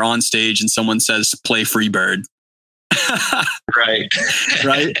as when you're on stage and someone says play Freebird. Right.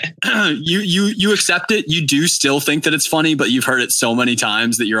 Right. You accept it. You do still think that it's funny, but you've heard it so many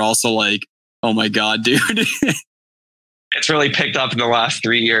times that you're also like, oh my God, dude. It's really picked up in the last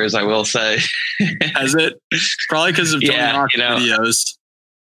 3 years, I will say. Has it? Probably because of Tony Hawk's videos.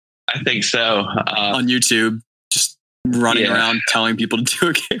 I think so. On YouTube, just running around telling people to do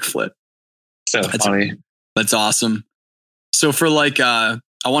a kickflip. So funny. That's awesome. So for like, I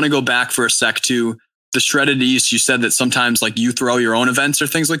want to go back for a sec to the Shredded East. You said that sometimes like you throw your own events or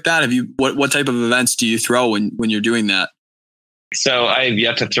things like that. What type of events do you throw when you're doing that? So I've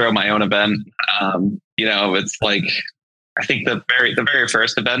yet to throw my own event. It's like, I think the very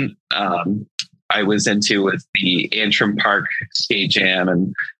first event, I I was into was the Antrim Park Skate Jam,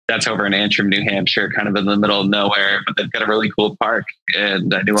 and that's over in Antrim, New Hampshire, kind of in the middle of nowhere, but they've got a really cool park,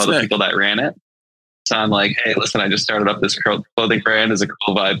 and I knew all the people that ran it. So I'm like, hey, listen, I just started up this clothing brand as a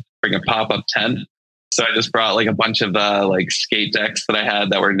cool vibe, bring a pop-up tent. So I just brought like a bunch of like skate decks that I had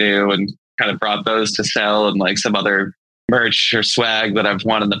that were new, and kind of brought those to sell, and like some other merch or swag that I've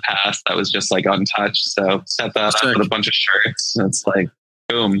won in the past that was just like untouched. So set that up with a bunch of shirts. And it's like,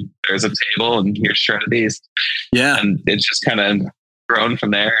 boom, there's a table and here's Shredded East. Yeah. And it's just kind of grown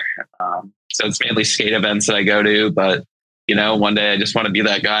from there. So it's mainly skate events that I go to, but you know, one day I just want to be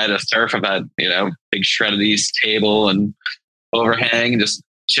that guy at a surf event, you know, big Shredded East table and overhang and just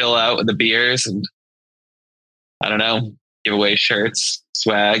chill out with the beers and I don't know, give away shirts,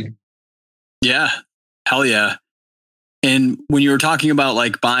 swag. Yeah. Hell yeah. And when you were talking about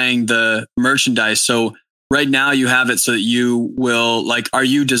like buying the merchandise, so right now you have it so that you will like, are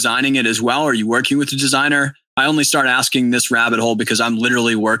you designing it as well? Are you working with a designer? I only start asking this rabbit hole because I'm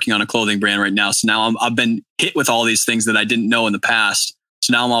literally working on a clothing brand right now. So now I've been hit with all these things that I didn't know in the past.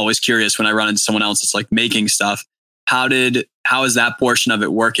 So now I'm always curious when I run into someone else that's like making stuff. How is that portion of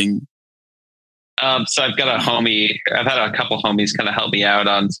it working? So I've got a homie. I've had a couple homies kind of help me out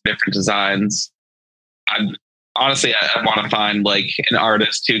on some different designs. Honestly, I want to find like an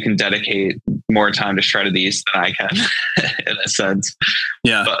artist who can dedicate more time to Shredded East than I can, in a sense.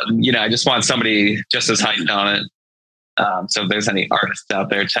 Yeah. But you know, I just want somebody just as hyped on it. So if there's any artists out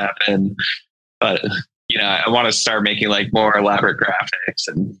there, tap in. But you know, I want to start making like more elaborate graphics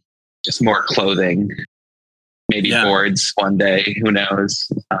and just more clothing. Maybe boards one day. Who knows?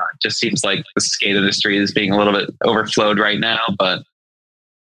 Just seems like the skate industry is being a little bit overflowed right now, but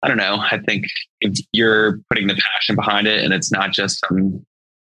I don't know. I think if you're putting the passion behind it and it's not just some,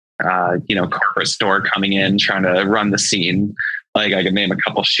 you know, corporate store coming in trying to run the scene, like I could name a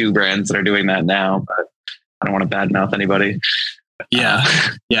couple shoe brands that are doing that now, but I don't want to badmouth anybody. Yeah.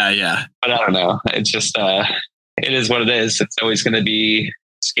 Yeah. But I don't know. It's just, it is what it is. It's always going to be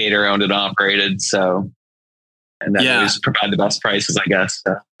skater owned and operated. So, and then always provide the best prices, I guess.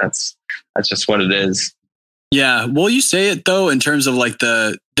 So that's just what it is. Yeah. Well, you say it though, in terms of like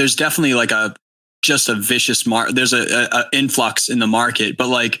there's definitely like just a vicious there's a influx in the market, but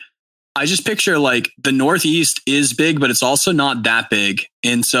like, I just picture like the Northeast is big, but it's also not that big.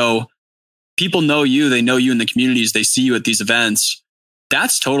 And so people know you, they know you in the communities, they see you at these events.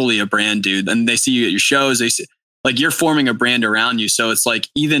 That's totally a brand, dude. And they see you at your shows. They see, like you're forming a brand around you. So it's like,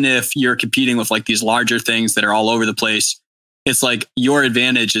 even if you're competing with like these larger things that are all over the place, it's like your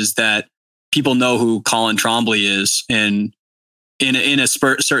advantage is that people know who Colin Trombley is, and in a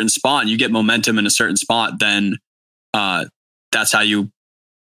certain spot, you get momentum in a certain spot, then that's how you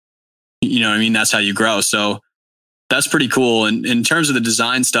know what I mean? That's how you grow. So that's pretty cool. And in terms of the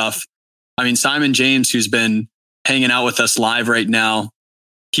design stuff, I mean, Simon James, who's been hanging out with us live right now,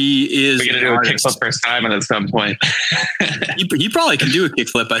 he is. We're going to do a kickflip for Simon at some point. he probably can do a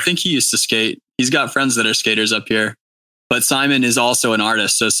kickflip. I think he used to skate. He's got friends that are skaters up here. But Simon is also an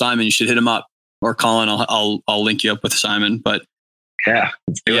artist. So Simon, you should hit him up, or Colin. I'll link you up with Simon. But yeah,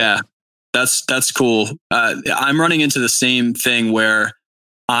 let's do it. That's cool. I'm running into the same thing where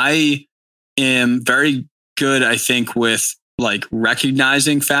I am very good, I think, with like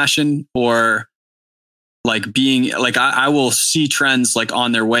recognizing fashion, or like being like, I will see trends like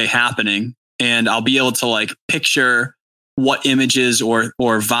on their way happening, and I'll be able to like picture what images or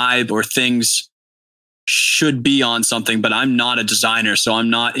vibe or things should be on something, but I'm not a designer. So I'm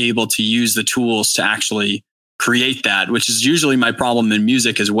not able to use the tools to actually create that, which is usually my problem in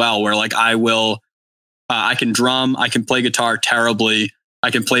music as well, where like I can drum, I can play guitar terribly, I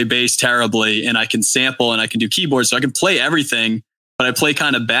can play bass terribly, and I can sample and I can do keyboards. So I can play everything, but I play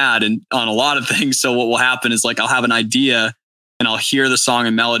kind of bad and on a lot of things. So what will happen is like, I'll have an idea and I'll hear the song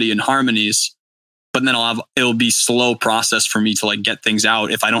and melody and harmonies, but then it'll be slow process for me to like get things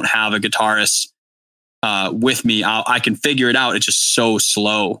out. If I don't have a guitarist with me, I can figure it out. It's just so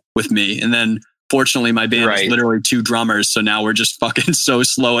slow with me. And then fortunately my band is literally 2 drummers. So now we're just fucking so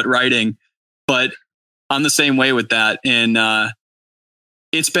slow at writing, but I'm the same way with that. And,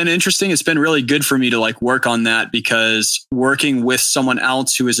 it's been interesting. It's been really good for me to like work on that, because working with someone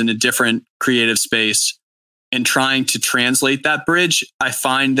else who is in a different creative space and trying to translate that bridge, I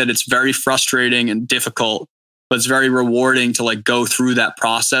find that it's very frustrating and difficult, but it's very rewarding to like go through that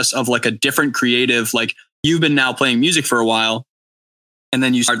process of like a different creative. Like you've been now playing music for a while, and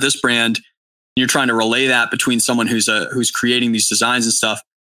then you start this brand, and you're trying to relay that between someone who's creating these designs and stuff.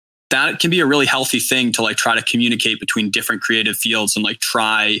 That can be a really healthy thing to like try to communicate between different creative fields and like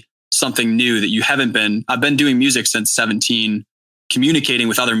try something new that you haven't been. I've been doing music since 17, communicating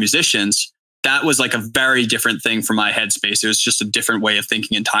with other musicians, that was like a very different thing for my headspace. It was just a different way of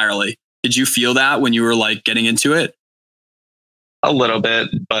thinking entirely. Did you feel that when you were like getting into it? A little bit,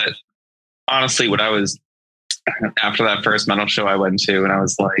 but honestly, when I was after that first metal show I went to when I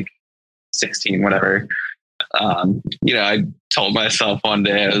was like 16, whatever, I told myself one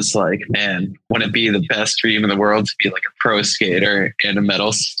day, I was like, man, wouldn't it be the best dream in the world to be like a pro skater and a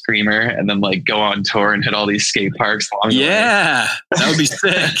metal screamer and then like go on tour and hit all these skate parks along the way? Yeah, that would be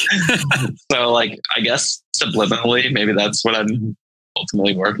sick. So like, I guess subliminally, maybe that's what I'm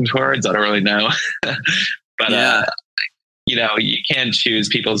ultimately working towards. I don't really know. But yeah. You can choose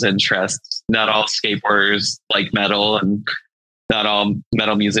people's interests. Not all skateboarders like metal, and not all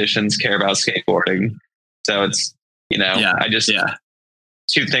metal musicians care about skateboarding. So it's,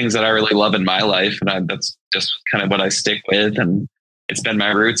 two things that I really love in my life. And that's just kind of what I stick with. And it's been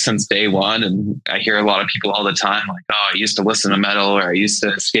my roots since day one. And I hear a lot of people all the time like, oh, I used to listen to metal or I used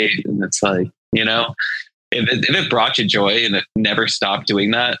to skate. And it's like, if it brought you joy and it never stopped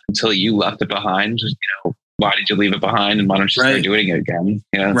doing that until you left it behind, why did you leave it behind and why don't you start doing it again?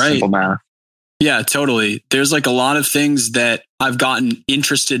 Simple math. Yeah, totally. There's like a lot of things that I've gotten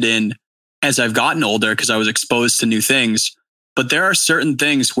interested in as I've gotten older because I was exposed to new things. But there are certain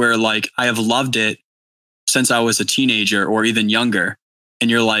things where like I have loved it since I was a teenager or even younger.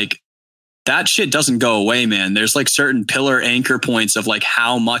 And you're like, that shit doesn't go away, man. There's like certain pillar anchor points of like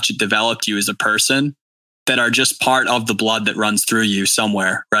how much it developed you as a person that are just part of the blood that runs through you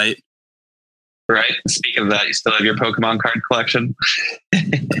somewhere, right? Right. Speaking of that, you still have your Pokemon card collection?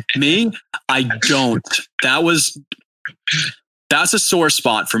 Me? I don't. That's a sore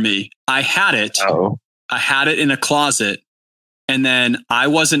spot for me. I had it. Oh. I had it in a closet, and then I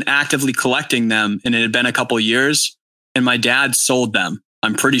wasn't actively collecting them, and it had been a couple of years, and my dad sold them,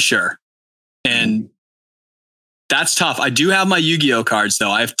 I'm pretty sure. And that's tough. I do have my Yu-Gi-Oh cards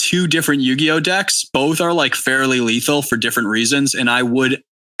though. I have 2 different Yu-Gi-Oh decks. Both are like fairly lethal for different reasons, and I would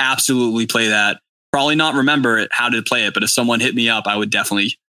absolutely play that. Probably not remember it, how to play it, but if someone hit me up, I would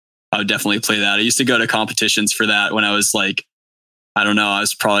definitely play that. I used to go to competitions for that when I was like, I don't know, I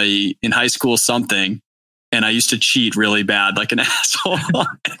was probably in high school something, and I used to cheat really bad, like an asshole.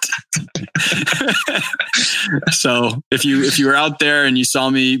 So if you were out there and you saw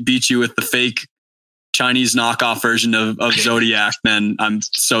me beat you with the fake Chinese knockoff version of Zodiac, then I'm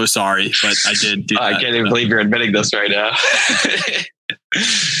so sorry, but I did do that. I can't even believe you're admitting this right now.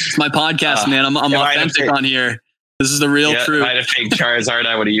 It's my podcast, man. I'm authentic on here. This is the real truth. If I had a fake Charizard,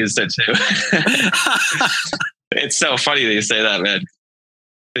 I would have used it too. It's so funny that you say that, man.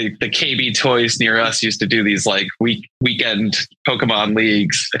 The KB Toys near us used to do these like weekend Pokemon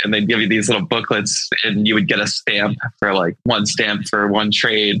leagues, and they'd give you these little booklets, and you would get a stamp for like 1 stamp for 1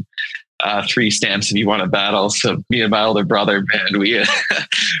 trade, 3 stamps if you want to battle. So me and my older brother, man, we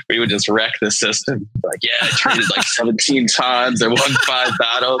would just wreck the system. Like, yeah, I traded like 17 times. I won 5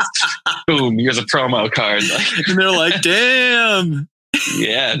 battles. Boom, here's a promo card. And they're like, damn.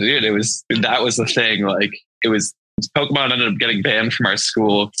 Yeah, dude, that was the thing. Like, it was Pokemon ended up getting banned from our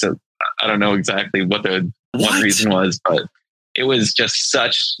school. So I don't know exactly what the one reason was, but it was just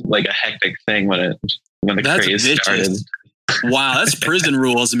such like a hectic thing when the craze started. Wow, that's prison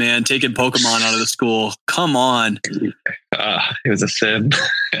rules, man. Taking Pokemon out of the school. Come on. It was a sin.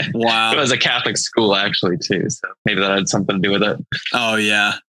 Wow. It was a Catholic school actually too. So maybe that had something to do with it. Oh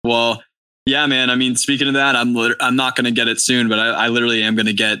yeah. Well, yeah, man. I mean, speaking of that, I'm not going to get it soon, but I literally am going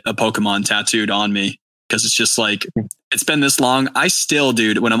to get a Pokemon tattooed on me. Because it's just like, it's been this long. I still,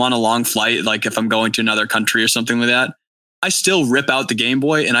 dude, when I'm on a long flight, like if I'm going to another country or something like that, I still rip out the Game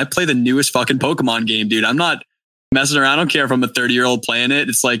Boy and I play the newest fucking Pokemon game, dude. I'm not messing around. I don't care if I'm a 30-year-old playing it.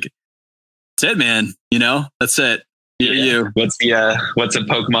 It's like, that's it, man. That's it. You. What's a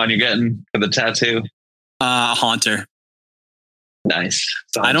Pokemon you're getting for the tattoo? Haunter. Nice.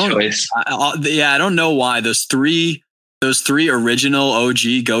 Choice. I don't know why those three original OG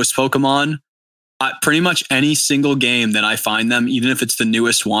Ghost Pokemon. Pretty much any single game that I find them, even if it's the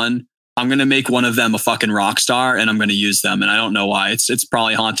newest one, I'm going to make one of them a fucking rock star and I'm going to use them. And I don't know why. It's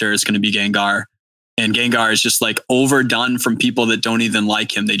probably Haunter. It's going to be Gengar. And Gengar is just like overdone from people that don't even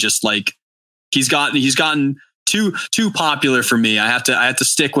like him. They just like, he's gotten too popular for me. I have to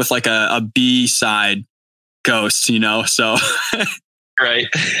stick with like a B side Ghost, so. Right.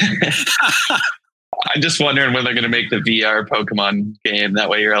 I'm just wondering when they're going to make the VR Pokemon game. That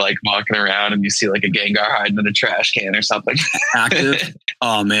way you're like walking around and you see like a Gengar hiding in a trash can or something. Active.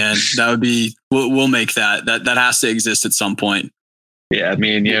 Oh man, that would be, we'll make that has to exist at some point. Yeah,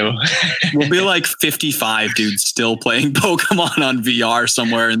 me and you. We'll be like 55 dudes still playing Pokemon on VR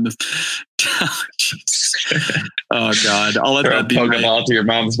somewhere in the. Oh God! I'll let that be Pokeball to your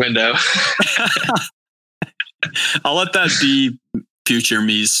mom's window. I'll let that be future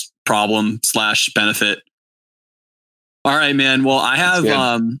me's problem / benefit. All right, man. Well, I have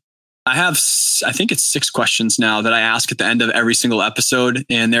I think it's 6 questions now that I ask at the end of every single episode,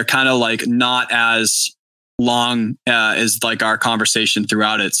 and they're kind of like not as long as like our conversation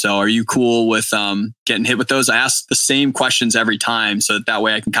throughout it. So are you cool with getting hit with those? I ask the same questions every time so that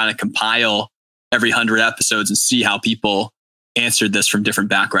way I can kind of compile every 100 episodes and see how people answered this from different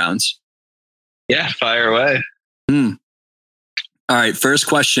backgrounds. Yeah, fire away. All right. First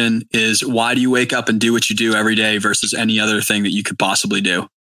question is, why do you wake up and do what you do every day versus any other thing that you could possibly do?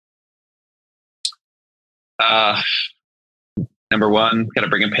 Number one, got to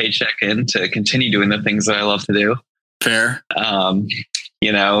bring a paycheck in to continue doing the things that I love to do. Fair.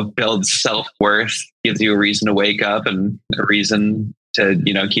 Builds self-worth, gives you a reason to wake up and a reason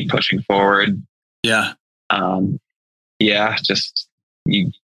to, keep pushing forward. Yeah. Just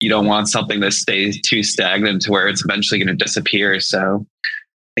you don't want something that stays too stagnant to where it's eventually going to disappear. So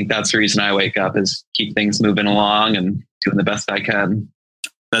I think that's the reason I wake up, is keep things moving along and doing the best I can.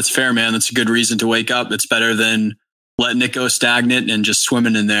 That's fair, man. That's a good reason to wake up. It's better than letting it go stagnant and just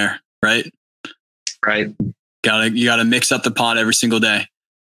swimming in there, right? Right. You gotta mix up the pot every single day.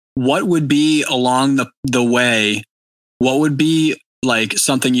 What would be along the way? What would be like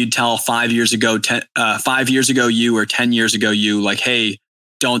something you'd tell 5 years ago, 5 years ago you, or 10 years ago you, like, hey,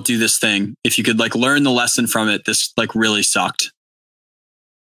 don't do this thing. If you could like learn the lesson from it, this like really sucked.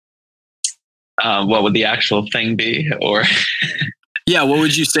 What would the actual thing be? Or yeah, what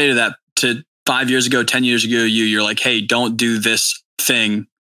would you say to that? To 5 years ago, 10 years ago, you're like, hey, don't do this thing.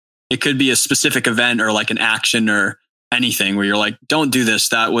 It could be a specific event or like an action or anything where you're like, don't do this.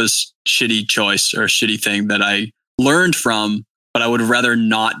 That was shitty choice or a shitty thing that I learned from, but I would have rather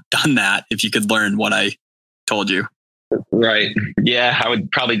not done that if you could learn what I told you. Right. Yeah. I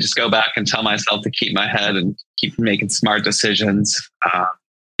would probably just go back and tell myself to keep my head and keep making smart decisions.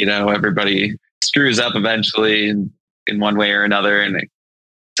 Everybody screws up eventually in one way or another. And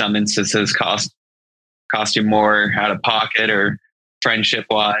some instances cost you more out of pocket or friendship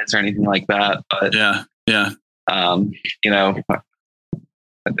wise or anything like that. But yeah.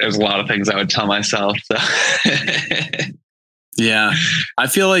 There's a lot of things I would tell myself. So. Yeah. I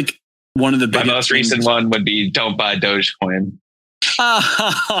feel like one of the my most recent one would be don't buy Dogecoin.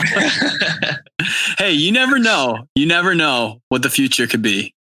 Hey, you never know. You never know what the future could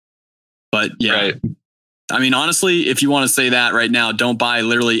be. But yeah. Right. I mean, honestly, if you want to say that right now, don't buy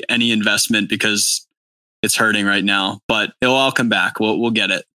literally any investment because it's hurting right now, but it'll all come back. We'll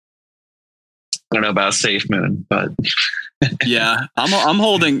get it. I don't know about Safe Moon, but yeah, I'm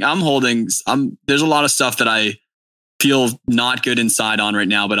holding, there's a lot of stuff that I feel not good inside on right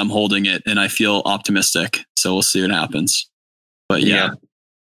now, but I'm holding it and I feel optimistic. So we'll see what happens. But yeah.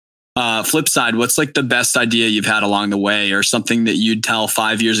 Flip side, what's like the best idea you've had along the way, or something that you'd tell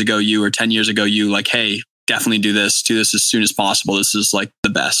 5 years ago you, or 10 years ago you, like, hey, definitely do this as soon as possible. This is like the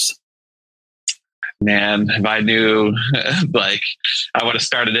best. Man, if I knew, like, I would have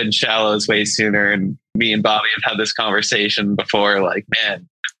started in Shallows way sooner. And me and Bobby have had this conversation before. Like, man,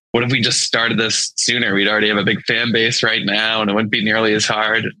 what if we just started this sooner? We'd already have a big fan base right now, and it wouldn't be nearly as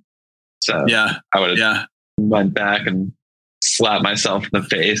hard. So yeah, I would have went back and slapped myself in the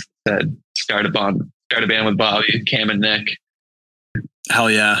face. Said, start a band with Bobby, Cam, and Nick.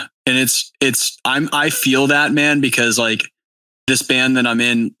 Hell yeah. And I feel that, man, because like this band that I'm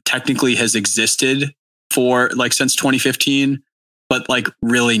in technically has existed for like since 2015, but like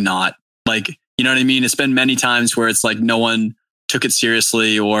really not. Like, you know what I mean? It's been many times where it's like no one took it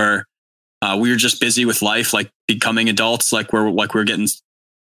seriously, or we were just busy with life, like becoming adults, like we're getting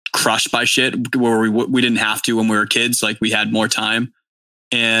crushed by shit where we didn't have to when we were kids. Like we had more time,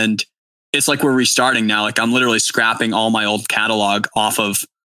 and it's like we're restarting now. Like I'm literally scrapping all my old catalog off of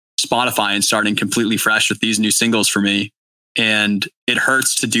Spotify and starting completely fresh with these new singles for me. And it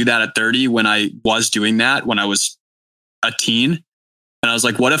hurts to do that at 30 when I was doing that when I was a teen. And I was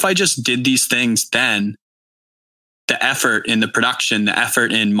like, what if I just did these things then? The effort in the production, the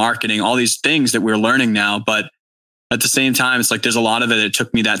effort in marketing, all these things that we're learning now. But at the same time, it's like there's a lot of it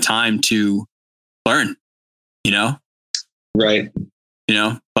took me that time to learn, you know? Right. You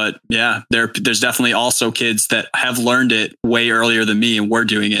know, but yeah, there's definitely also kids that have learned it way earlier than me and were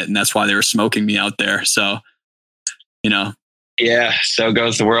doing it. And that's why they were smoking me out there. So, you know. Yeah, so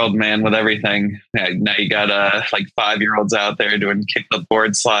goes the world, man, with everything. Now you got like 5-year-olds out there doing kick the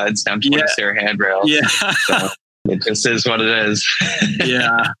board slides down 20-stair handrails. Yeah. So, It just is what it is.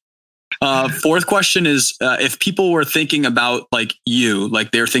 Yeah. Fourth question is, if people were thinking about like you,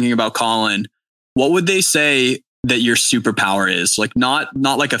 like they're thinking about Colin, what would they say that your superpower is? Like not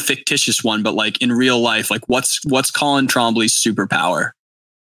like a fictitious one, but like in real life, like what's Colin Trombley's superpower?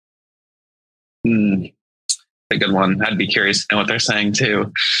 A good one. I'd be curious to know what they're saying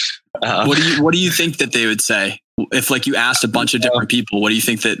too. What do you think that they would say if like you asked a bunch of different people? What do you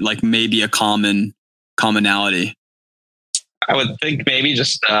think that like maybe a commonality? I would think maybe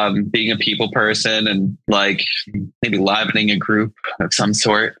just being a people person and like maybe livening a group of some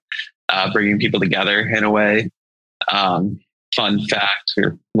sort, bringing people together in a way. Fun fact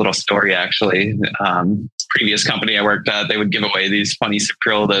or little story, actually. Previous company I worked at, they would give away these funny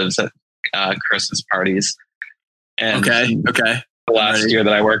superlatives at Christmas parties. And Okay. the last year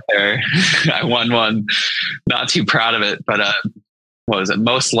that I worked there, I won one. Not too proud of it, but what was it?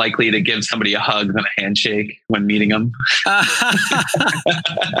 Most likely to give somebody a hug than a handshake when meeting them.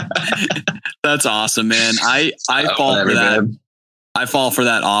 That's awesome, man. I fall for that. Man. I fall for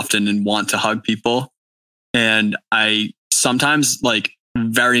that often and want to hug people. And I sometimes like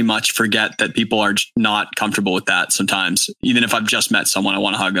very much forget that people are not comfortable with that sometimes. Even if I've just met someone, I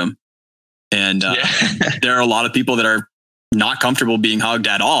want to hug them. And there are a lot of people that are not comfortable being hugged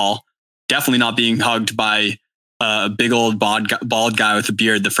at all. Definitely not being hugged by a big old bald guy with a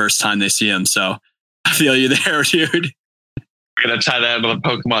beard the first time they see him. So I feel you there, dude. We're going to tie that with a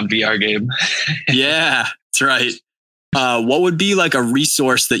Pokemon VR game. Yeah, that's right. What would be like a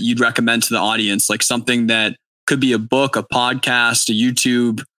resource that you'd recommend to the audience? Like something that could be a book, a podcast, a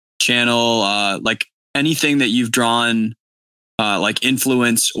YouTube channel, like anything that you've drawn like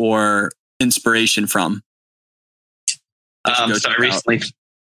influence or inspiration from? So I recently,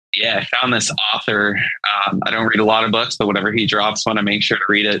 I found this author. I don't read a lot of books, but whenever he drops one, I make sure to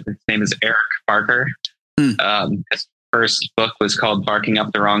read it. His name is Eric Barker. His first book was called Barking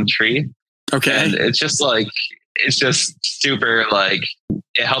Up the Wrong Tree. Okay. And it's just super like,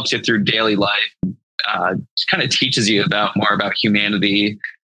 it helps you through daily life. Kind of teaches you more about humanity,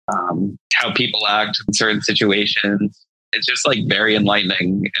 how people act in certain situations. It's just like very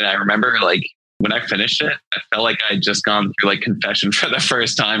enlightening. And I remember like when I finished it, I felt like I'd just gone through like confession for the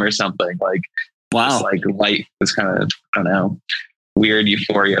first time or something. Like, wow, just, like light was kind of, I don't know, weird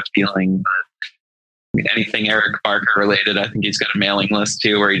euphoria feeling. But anything Eric Barker related, I think he's got a mailing list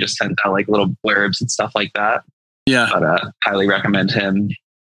too, where he just sends out like little blurbs and stuff like that. Yeah. But highly recommend him.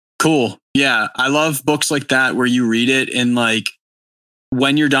 Cool. Yeah. I love books like that where you read it and like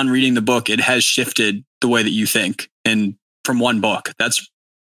when you're done reading the book, it has shifted the way that you think. And from one book, that's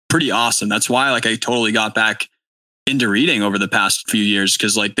pretty awesome. That's why like I totally got back into reading over the past few years.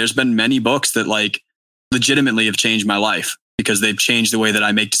 Cause like there's been many books that like legitimately have changed my life because they've changed the way that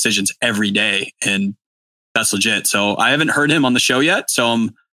I make decisions every day. And that's legit. So I haven't heard him on the show yet. So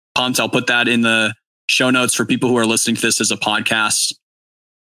I'm pumped. I'll put that in the show notes for people who are listening to this as a podcast.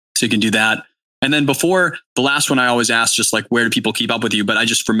 So you can do that. And then before the last one, I always ask just like, where do people keep up with you? But I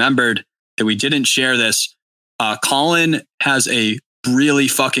just remembered that we didn't share this. Colin has a really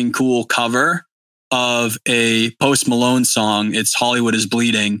fucking cool cover of a Post Malone song. It's Hollywood is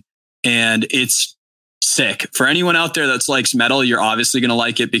Bleeding. And it's sick. For anyone out there that's likes metal, you're obviously going to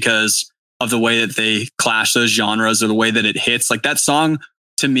like it because of the way that they clash those genres or the way that it hits. Like that song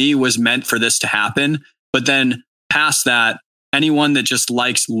to me was meant for this to happen. But then past that, anyone that just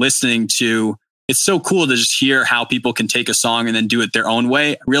likes listening to, it's so cool to just hear how people can take a song and then do it their own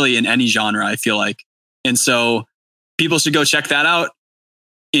way, really in any genre, I feel like. And so people should go check that out.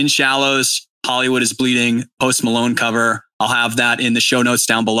 In Shallows, Hollywood is Bleeding, Post Malone cover. I'll have that in the show notes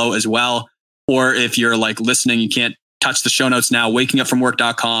down below as well. Or if you're like listening, you can't touch the show notes now,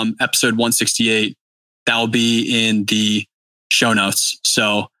 wakingupfromwork.com, episode 168. That will be in the show notes.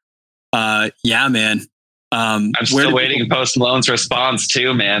 So, yeah, man. I'm still waiting Post Malone's response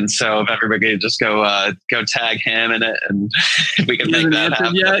too, man. So if everybody could just go tag him in it, and if we can make that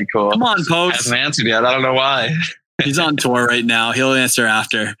happen, that'd be cool. Come on, Post. Hasn't answered yet. I don't know why. He's on tour right now. He'll answer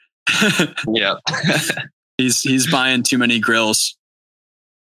after. Yeah. He's buying too many grills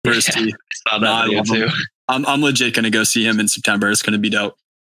for his teeth. Saw that video too. I'm legit going to go see him in September. It's going to be dope.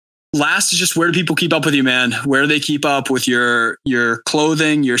 Last is just, where do people keep up with you, man? Where do they keep up with your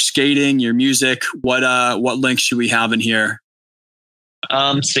clothing, your skating, your music? What links should we have in here?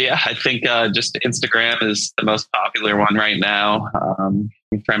 So yeah, I think just Instagram is the most popular one right now. You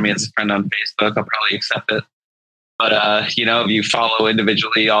can friend me as a friend on Facebook. I'll probably accept it. But if you follow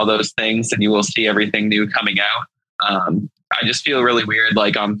individually all those things, then you will see everything new coming out. I just feel really weird,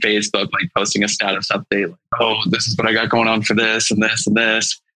 like on Facebook, like posting a status update, like, oh, this is what I got going on for this and this and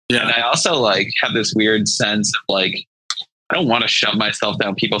this. And I also like have this weird sense of like, I don't want to shove myself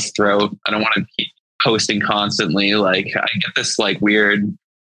down people's throat. I don't want to keep posting constantly. Like I get this like weird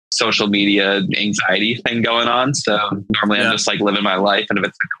social media anxiety thing going on. So normally I'm just like living my life. And if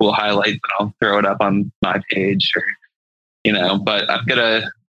it's a cool highlight, then I'll throw it up on my page or, but I'm going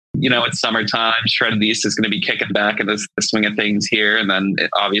to, it's summertime. Shredded East is going to be kicking back in the swing of things here. And then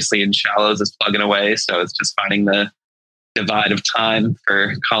obviously in Shallows is plugging away. So it's just finding the divide of time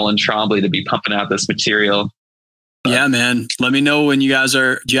for Colin Trombley to be pumping out this material. Yeah, man. Let me know when do you guys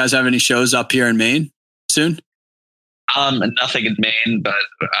have any shows up here in Maine soon? Nothing in Maine, but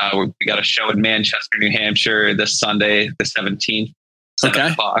we got a show in Manchester, New Hampshire this Sunday, the 17th,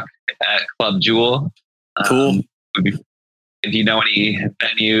 7 o'clock at Club Jewel. Cool. If you know any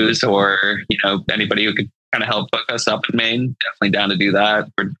venues or, anybody who could kind of help hook us up in Maine, definitely down to do that.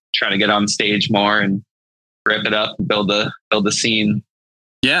 We're trying to get on stage more and rip it up and build the scene.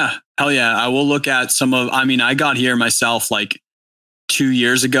 Yeah. Hell yeah. I will look at I got here myself like 2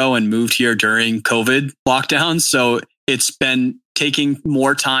 years ago and moved here during COVID lockdown. So it's been taking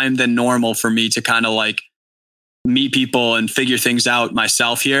more time than normal for me to kind of like meet people and figure things out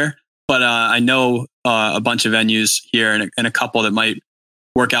myself here. But I know a bunch of venues here and a couple that might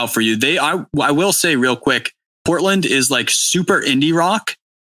work out for you. I will say real quick, Portland is like super indie rock,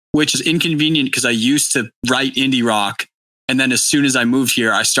 which is inconvenient because I used to write indie rock. And then as soon as I moved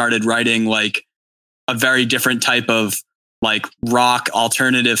here, I started writing like a very different type of like rock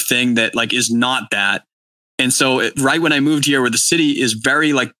alternative thing that like is not that. And so right when I moved here, where the city is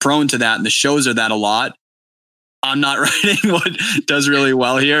very like prone to that and the shows are that a lot, I'm not writing what does really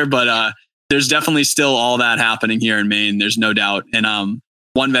well here, but there's definitely still all that happening here in Maine. There's no doubt. And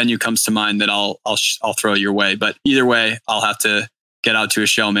one venue comes to mind that I'll throw your way. But either way, I'll have to get out to a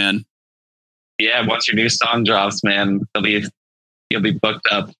show, man. Yeah, once your new song drops, man, you'll be booked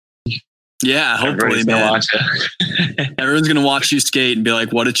up. Yeah, hopefully, man. Everyone's gonna watch you skate and be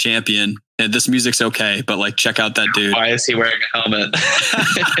like, "What a champion!" And this music's okay, but like, check out that dude. Why is he wearing a helmet?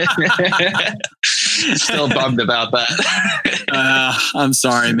 Still bummed about that. I'm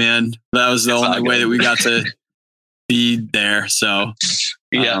sorry, man. That was the only way that we got to be there. So,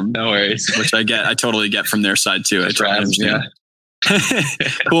 yeah, no worries. Which I totally get from their side too. I totally understand.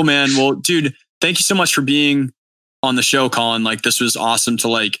 Cool, man. Well, dude, thank you so much for being on the show, Colin. Like, this was awesome to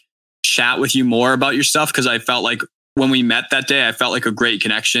like chat with you more about your stuff, because I felt like when we met that day, I felt like a great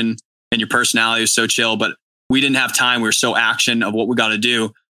connection and your personality was so chill, but we didn't have time. We were so action of what we got to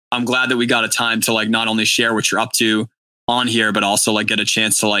do. I'm glad that we got a time to like not only share what you're up to on here, but also like get a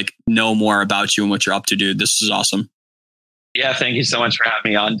chance to like know more about you and what you're up to, dude. This is awesome. Yeah, thank you so much for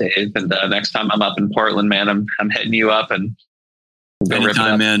having me on, Dave. And next time I'm up in Portland, man, I'm hitting you up and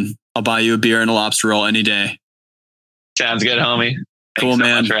anytime, man. I'll buy you a beer and a lobster roll any day. Sounds good, homie. Cool,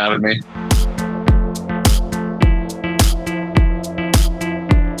 man. Thanks so much for having me.